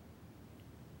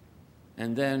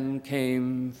 And then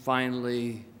came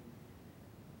finally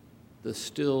the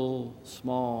still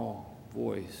small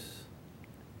voice.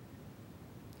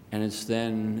 And it's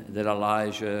then that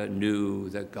Elijah knew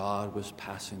that God was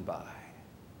passing by.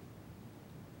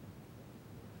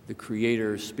 The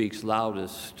Creator speaks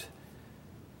loudest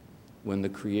when the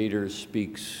Creator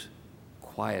speaks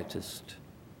quietest.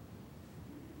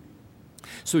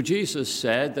 So Jesus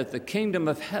said that the kingdom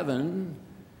of heaven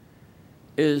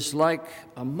is like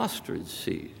a mustard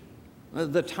seed,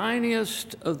 the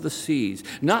tiniest of the seeds,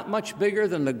 not much bigger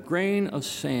than the grain of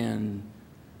sand.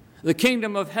 The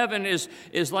kingdom of heaven is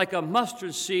like a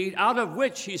mustard seed, out of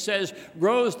which, he says,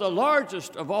 grows the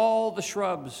largest of all the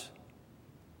shrubs.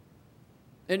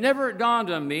 It never dawned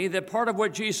on me that part of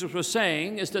what Jesus was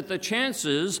saying is that the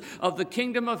chances of the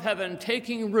kingdom of heaven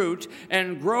taking root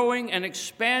and growing and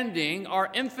expanding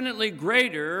are infinitely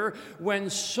greater when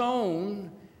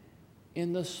sown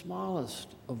in the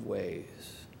smallest of ways.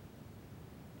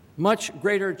 Much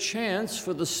greater chance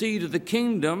for the seed of the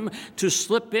kingdom to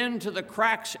slip into the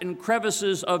cracks and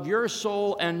crevices of your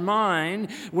soul and mine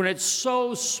when it's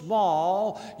so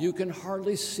small you can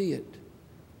hardly see it.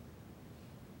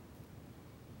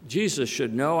 Jesus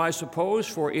should know, I suppose,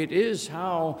 for it is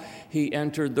how he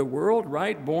entered the world,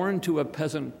 right? Born to a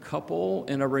peasant couple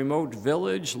in a remote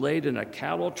village, laid in a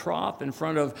cattle trough in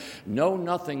front of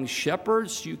know-nothing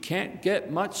shepherds. You can't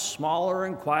get much smaller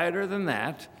and quieter than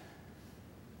that.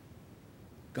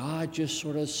 God just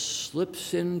sort of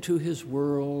slips into his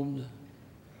world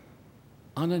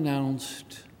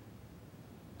unannounced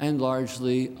and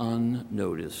largely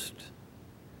unnoticed.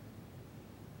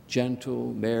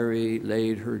 Gentle Mary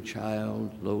laid her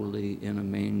child lowly in a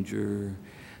manger.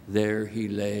 There he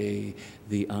lay,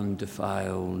 the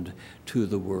undefiled, to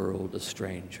the world a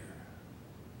stranger.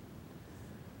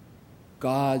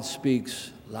 God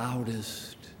speaks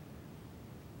loudest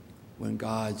when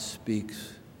God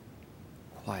speaks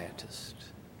quietest.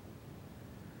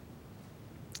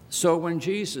 So when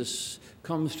Jesus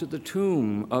comes to the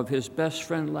tomb of his best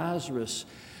friend Lazarus,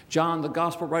 John, the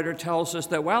gospel writer, tells us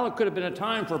that while it could have been a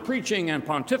time for preaching and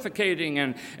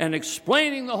pontificating and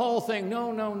explaining the whole thing,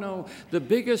 no. The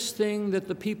biggest thing that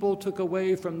the people took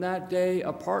away from that day,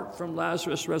 apart from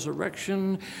Lazarus'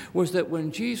 resurrection, was that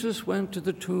when Jesus went to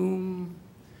the tomb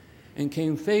and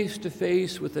came face to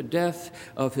face with the death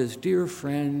of his dear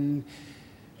friend,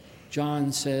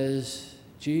 John says,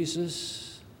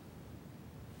 Jesus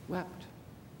wept.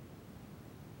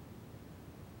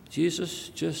 Jesus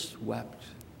just wept.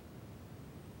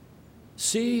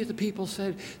 See, the people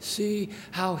said, see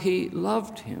how he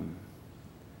loved him.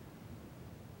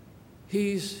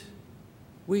 He's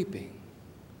weeping.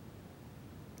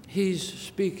 He's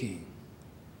speaking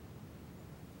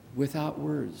without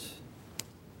words.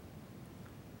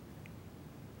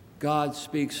 God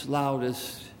speaks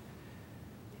loudest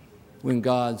when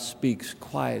God speaks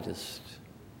quietest.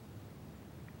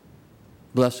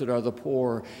 Blessed are the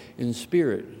poor in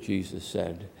spirit, Jesus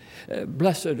said.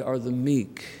 Blessed are the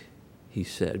meek, he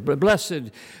said. But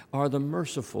blessed are the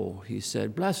merciful, he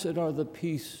said. Blessed are the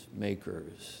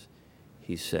peacemakers,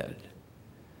 he said.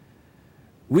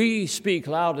 We speak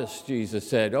loudest, Jesus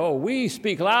said. Oh, we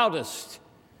speak loudest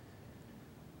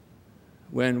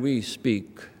when we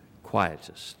speak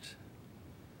quietest.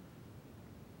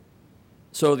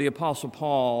 So the Apostle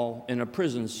Paul, in a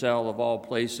prison cell of all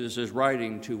places, is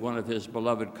writing to one of his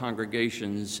beloved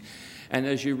congregations. And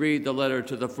as you read the letter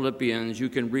to the Philippians, you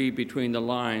can read between the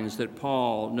lines that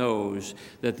Paul knows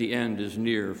that the end is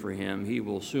near for him. He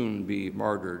will soon be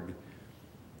martyred.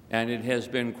 And it has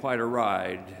been quite a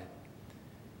ride.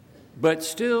 But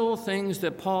still, things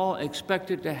that Paul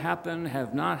expected to happen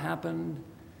have not happened.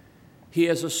 He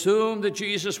has assumed that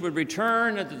Jesus would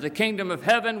return and that the kingdom of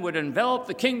heaven would envelop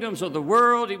the kingdoms of the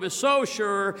world. He was so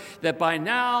sure that by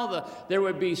now there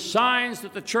would be signs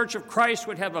that the Church of Christ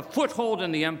would have a foothold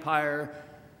in the empire.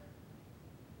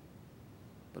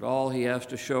 But all he has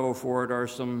to show for it are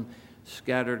some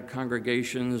scattered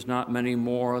congregations, not many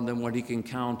more than what he can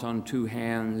count on two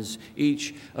hands,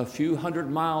 each a few hundred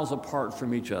miles apart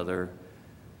from each other.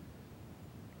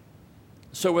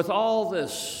 So with all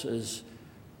this, as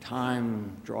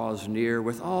time draws near,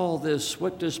 with all this,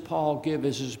 what does Paul give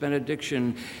as his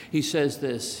benediction? He says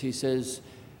this, he says,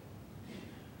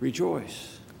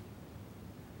 rejoice.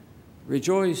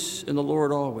 Rejoice in the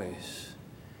Lord always,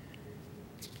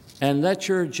 and let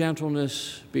your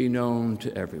gentleness be known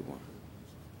to everyone.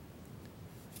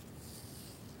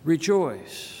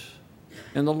 Rejoice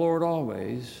in the Lord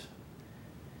always,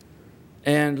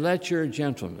 and let your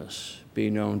gentleness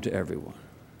be known to everyone.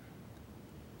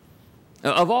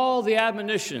 Of all the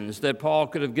admonitions that Paul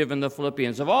could have given the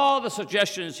Philippians, of all the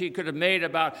suggestions he could have made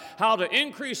about how to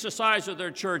increase the size of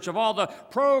their church, of all the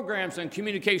programs and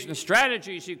communication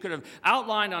strategies he could have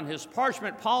outlined on his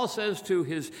parchment, Paul says to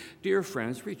his dear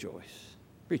friends, rejoice,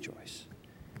 rejoice,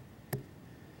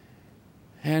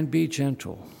 and be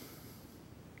gentle.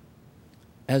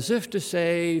 As if to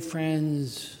say,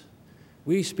 friends,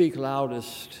 we speak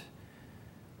loudest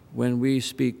when we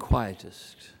speak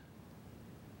quietest.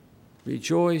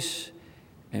 Rejoice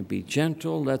and be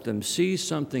gentle. Let them see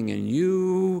something in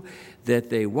you that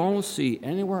they won't see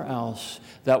anywhere else.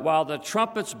 That while the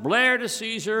trumpets blare to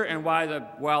Caesar, and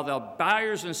while the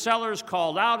buyers and sellers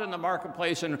called out in the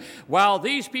marketplace, and while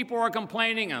these people are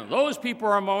complaining and those people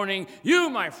are moaning, you,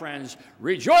 my friends,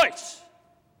 rejoice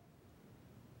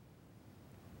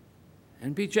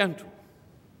and be gentle.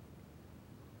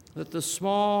 Let the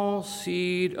small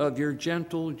seed of your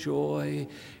gentle joy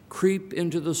creep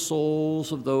into the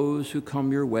souls of those who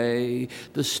come your way.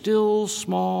 The still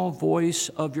small voice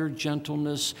of your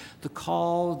gentleness, the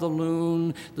call of the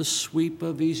loon, the sweep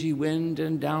of easy wind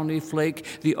and downy flake.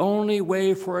 The only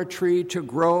way for a tree to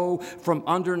grow from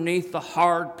underneath the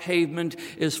hard pavement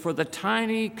is for the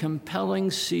tiny, compelling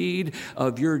seed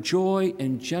of your joy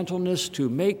and gentleness to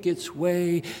make its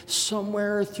way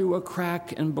somewhere through a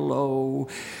crack and below.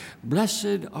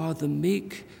 Blessed are the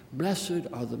meek, blessed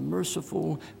are the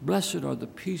merciful, blessed are the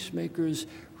peacemakers.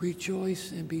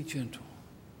 Rejoice and be gentle.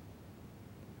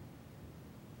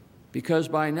 Because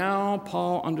by now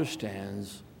Paul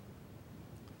understands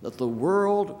that the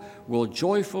world will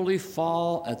joyfully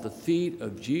fall at the feet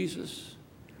of Jesus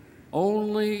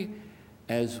only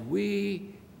as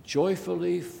we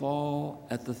joyfully fall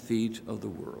at the feet of the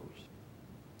world.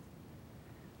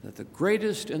 That the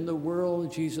greatest in the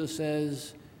world, Jesus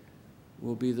says,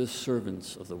 will be the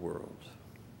servants of the world.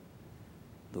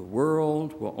 The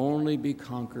world will only be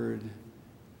conquered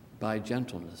by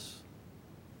gentleness.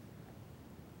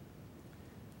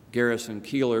 Garrison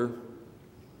Keillor,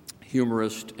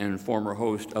 humorist and former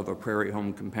host of A Prairie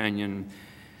Home Companion,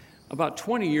 about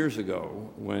 20 years ago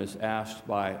was asked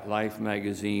by Life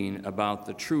magazine about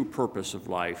the true purpose of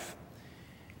life.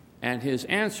 And his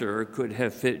answer could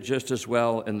have fit just as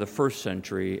well in the first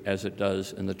century as it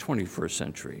does in the 21st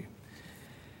century.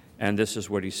 And this is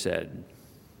what he said.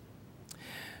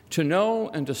 To know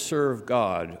and to serve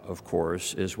God, of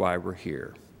course, is why we're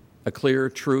here. A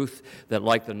clear truth that,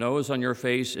 like the nose on your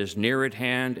face, is near at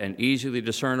hand and easily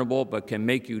discernible, but can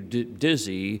make you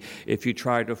dizzy if you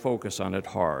try to focus on it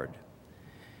hard.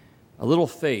 A little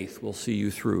faith will see you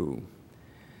through.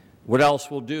 What else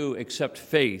will do except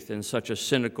faith in such a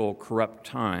cynical, corrupt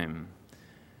time?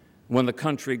 When the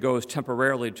country goes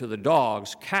temporarily to the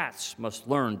dogs, cats must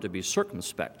learn to be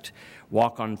circumspect,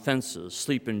 walk on fences,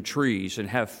 sleep in trees, and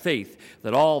have faith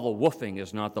that all the woofing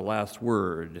is not the last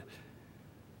word.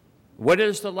 What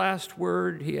is the last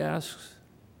word, he asks?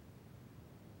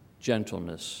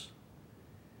 Gentleness.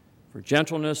 For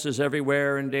gentleness is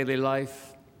everywhere in daily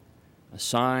life, a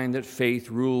sign that faith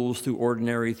rules through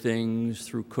ordinary things,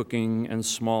 through cooking and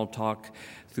small talk,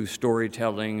 through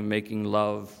storytelling, making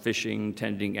love, fishing,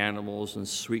 tending animals, and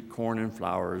sweet corn and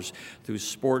flowers, through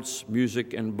sports,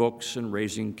 music, and books, and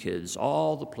raising kids,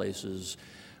 all the places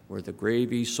where the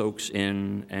gravy soaks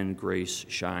in and grace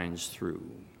shines through.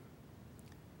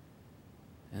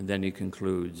 And then he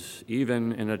concludes,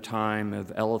 even in a time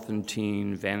of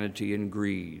elephantine vanity and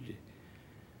greed,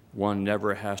 one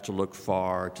never has to look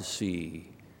far to see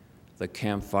the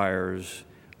campfires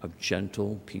of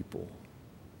gentle people.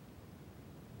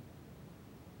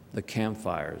 The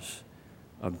campfires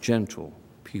of gentle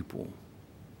people.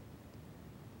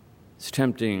 It's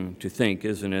tempting to think,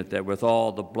 isn't it, that with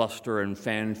all the bluster and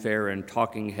fanfare and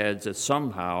talking heads, that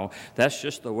somehow that's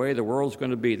just the way the world's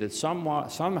going to be, that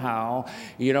somehow,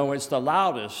 it's the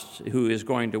loudest who is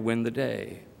going to win the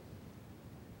day.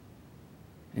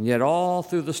 And yet all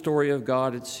through the story of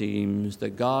God, it seems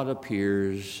that God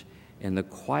appears in the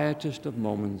quietest of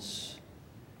moments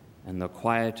and the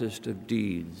quietest of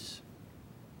deeds.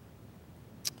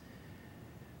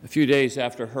 A few days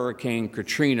after Hurricane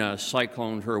Katrina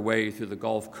cycloned her way through the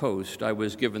Gulf Coast, I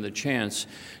was given the chance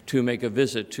to make a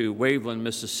visit to Waveland,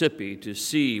 Mississippi, to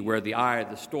see where the eye of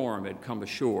the storm had come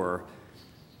ashore.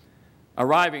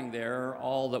 Arriving there,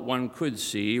 all that one could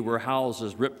see were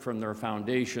houses ripped from their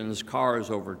foundations, cars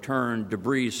overturned,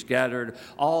 debris scattered,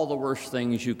 all the worst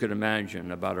things you could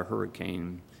imagine about a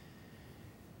hurricane.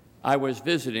 I was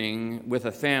visiting with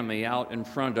a family out in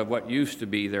front of what used to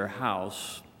be their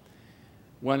house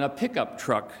when a pickup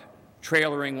truck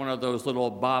trailering one of those little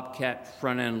Bobcat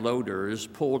front-end loaders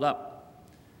pulled up.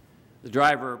 The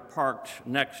driver parked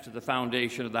next to the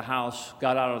foundation of the house,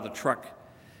 got out of the truck,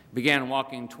 began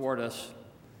walking toward us.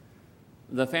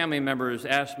 The family members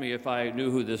asked me if I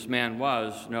knew who this man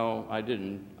was. No, I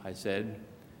didn't, I said.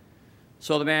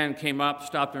 So the man came up,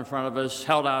 stopped in front of us,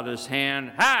 held out his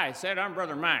hand. Hi, I said, I'm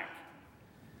Brother Mike.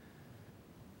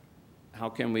 How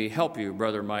can we help you,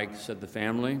 Brother Mike, said the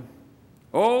family.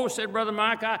 Oh, said Brother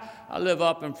Mike, I live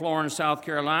up in Florence, South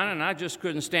Carolina, and I just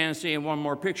couldn't stand seeing one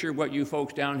more picture of what you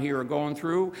folks down here are going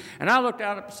through. And I looked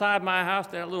out beside my house,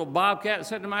 that little bobcat, and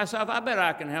said to myself, I bet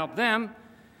I can help them.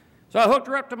 So I hooked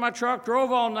her up to my truck,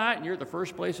 drove all night, and you're the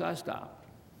first place I stopped.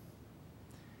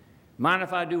 Mind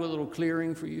if I do a little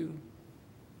clearing for you?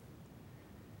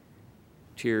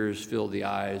 Tears filled the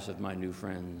eyes of my new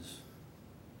friends,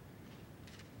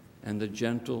 and the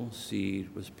gentle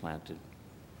seed was planted.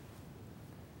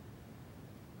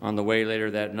 On the way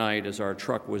later that night, as our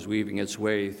truck was weaving its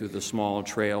way through the small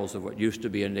trails of what used to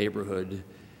be a neighborhood,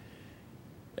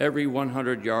 every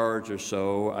 100 yards or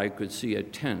so, I could see a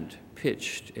tent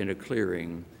pitched in a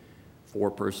clearing,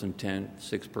 4-person tent,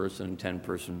 6-person,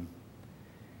 10-person,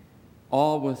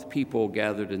 all with people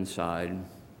gathered inside,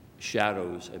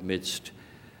 shadows amidst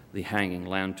the hanging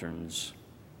lanterns.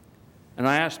 And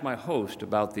I asked my host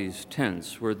about these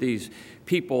tents. Were these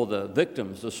people the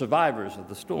victims, the survivors of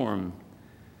the storm?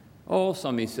 Oh,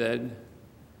 some, he said,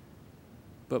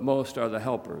 but most are the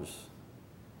helpers,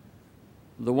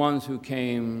 the ones who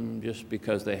came just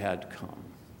because they had to come.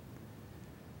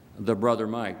 The Brother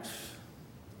Mikes.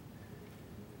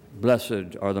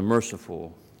 Blessed are the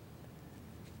merciful.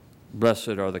 Blessed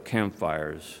are the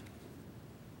campfires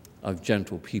of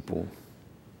gentle people.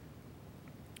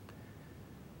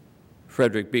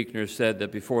 Frederick Buechner said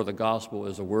that before the gospel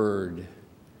is a word,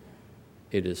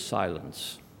 it is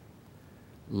silence.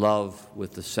 Love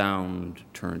with the sound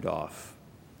turned off.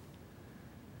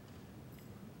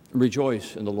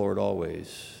 Rejoice in the Lord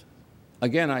always.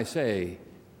 Again, I say,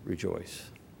 rejoice.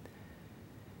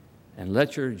 And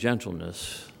let your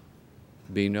gentleness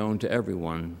be known to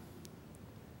everyone.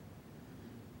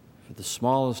 For the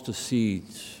smallest of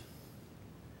seeds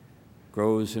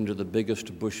grows into the biggest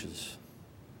of bushes.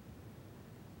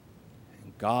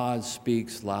 And God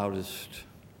speaks loudest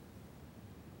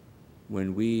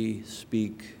when we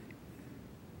speak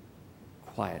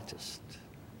quietest.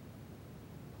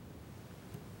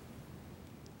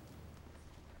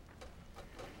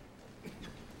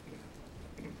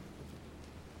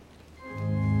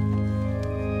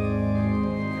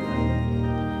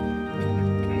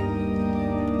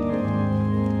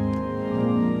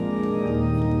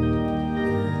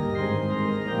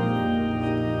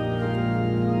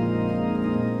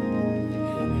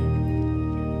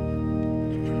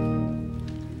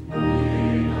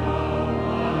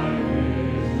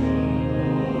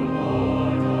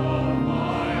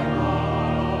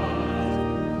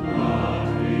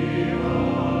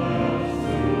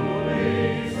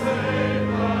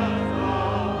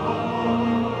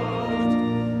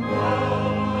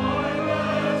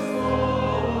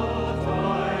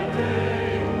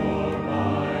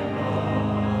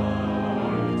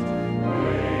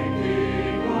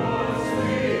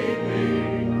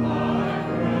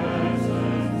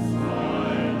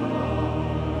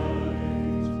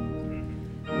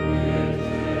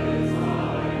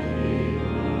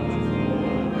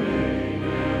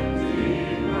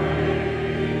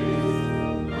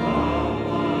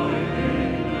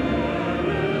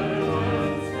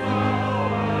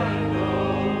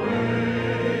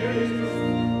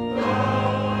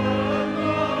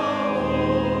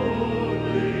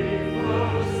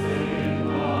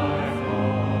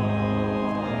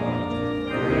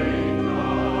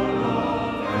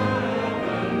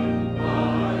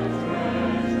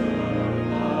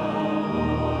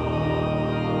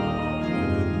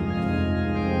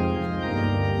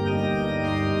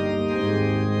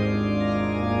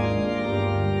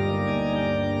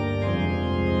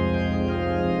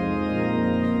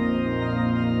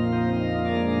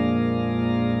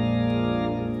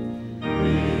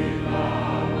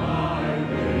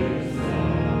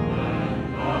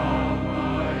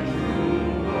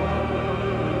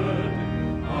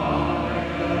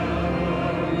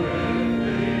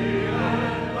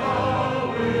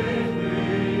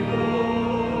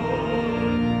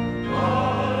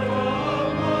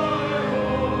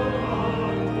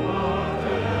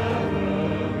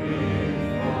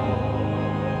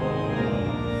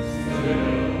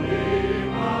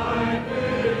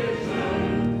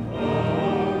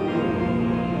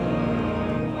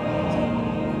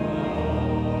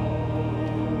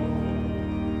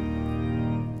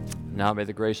 Now may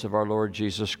the grace of our Lord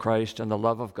Jesus Christ and the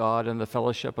love of God and the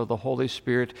fellowship of the Holy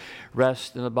Spirit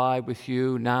rest and abide with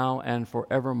you now and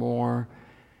forevermore.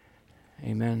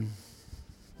 Amen.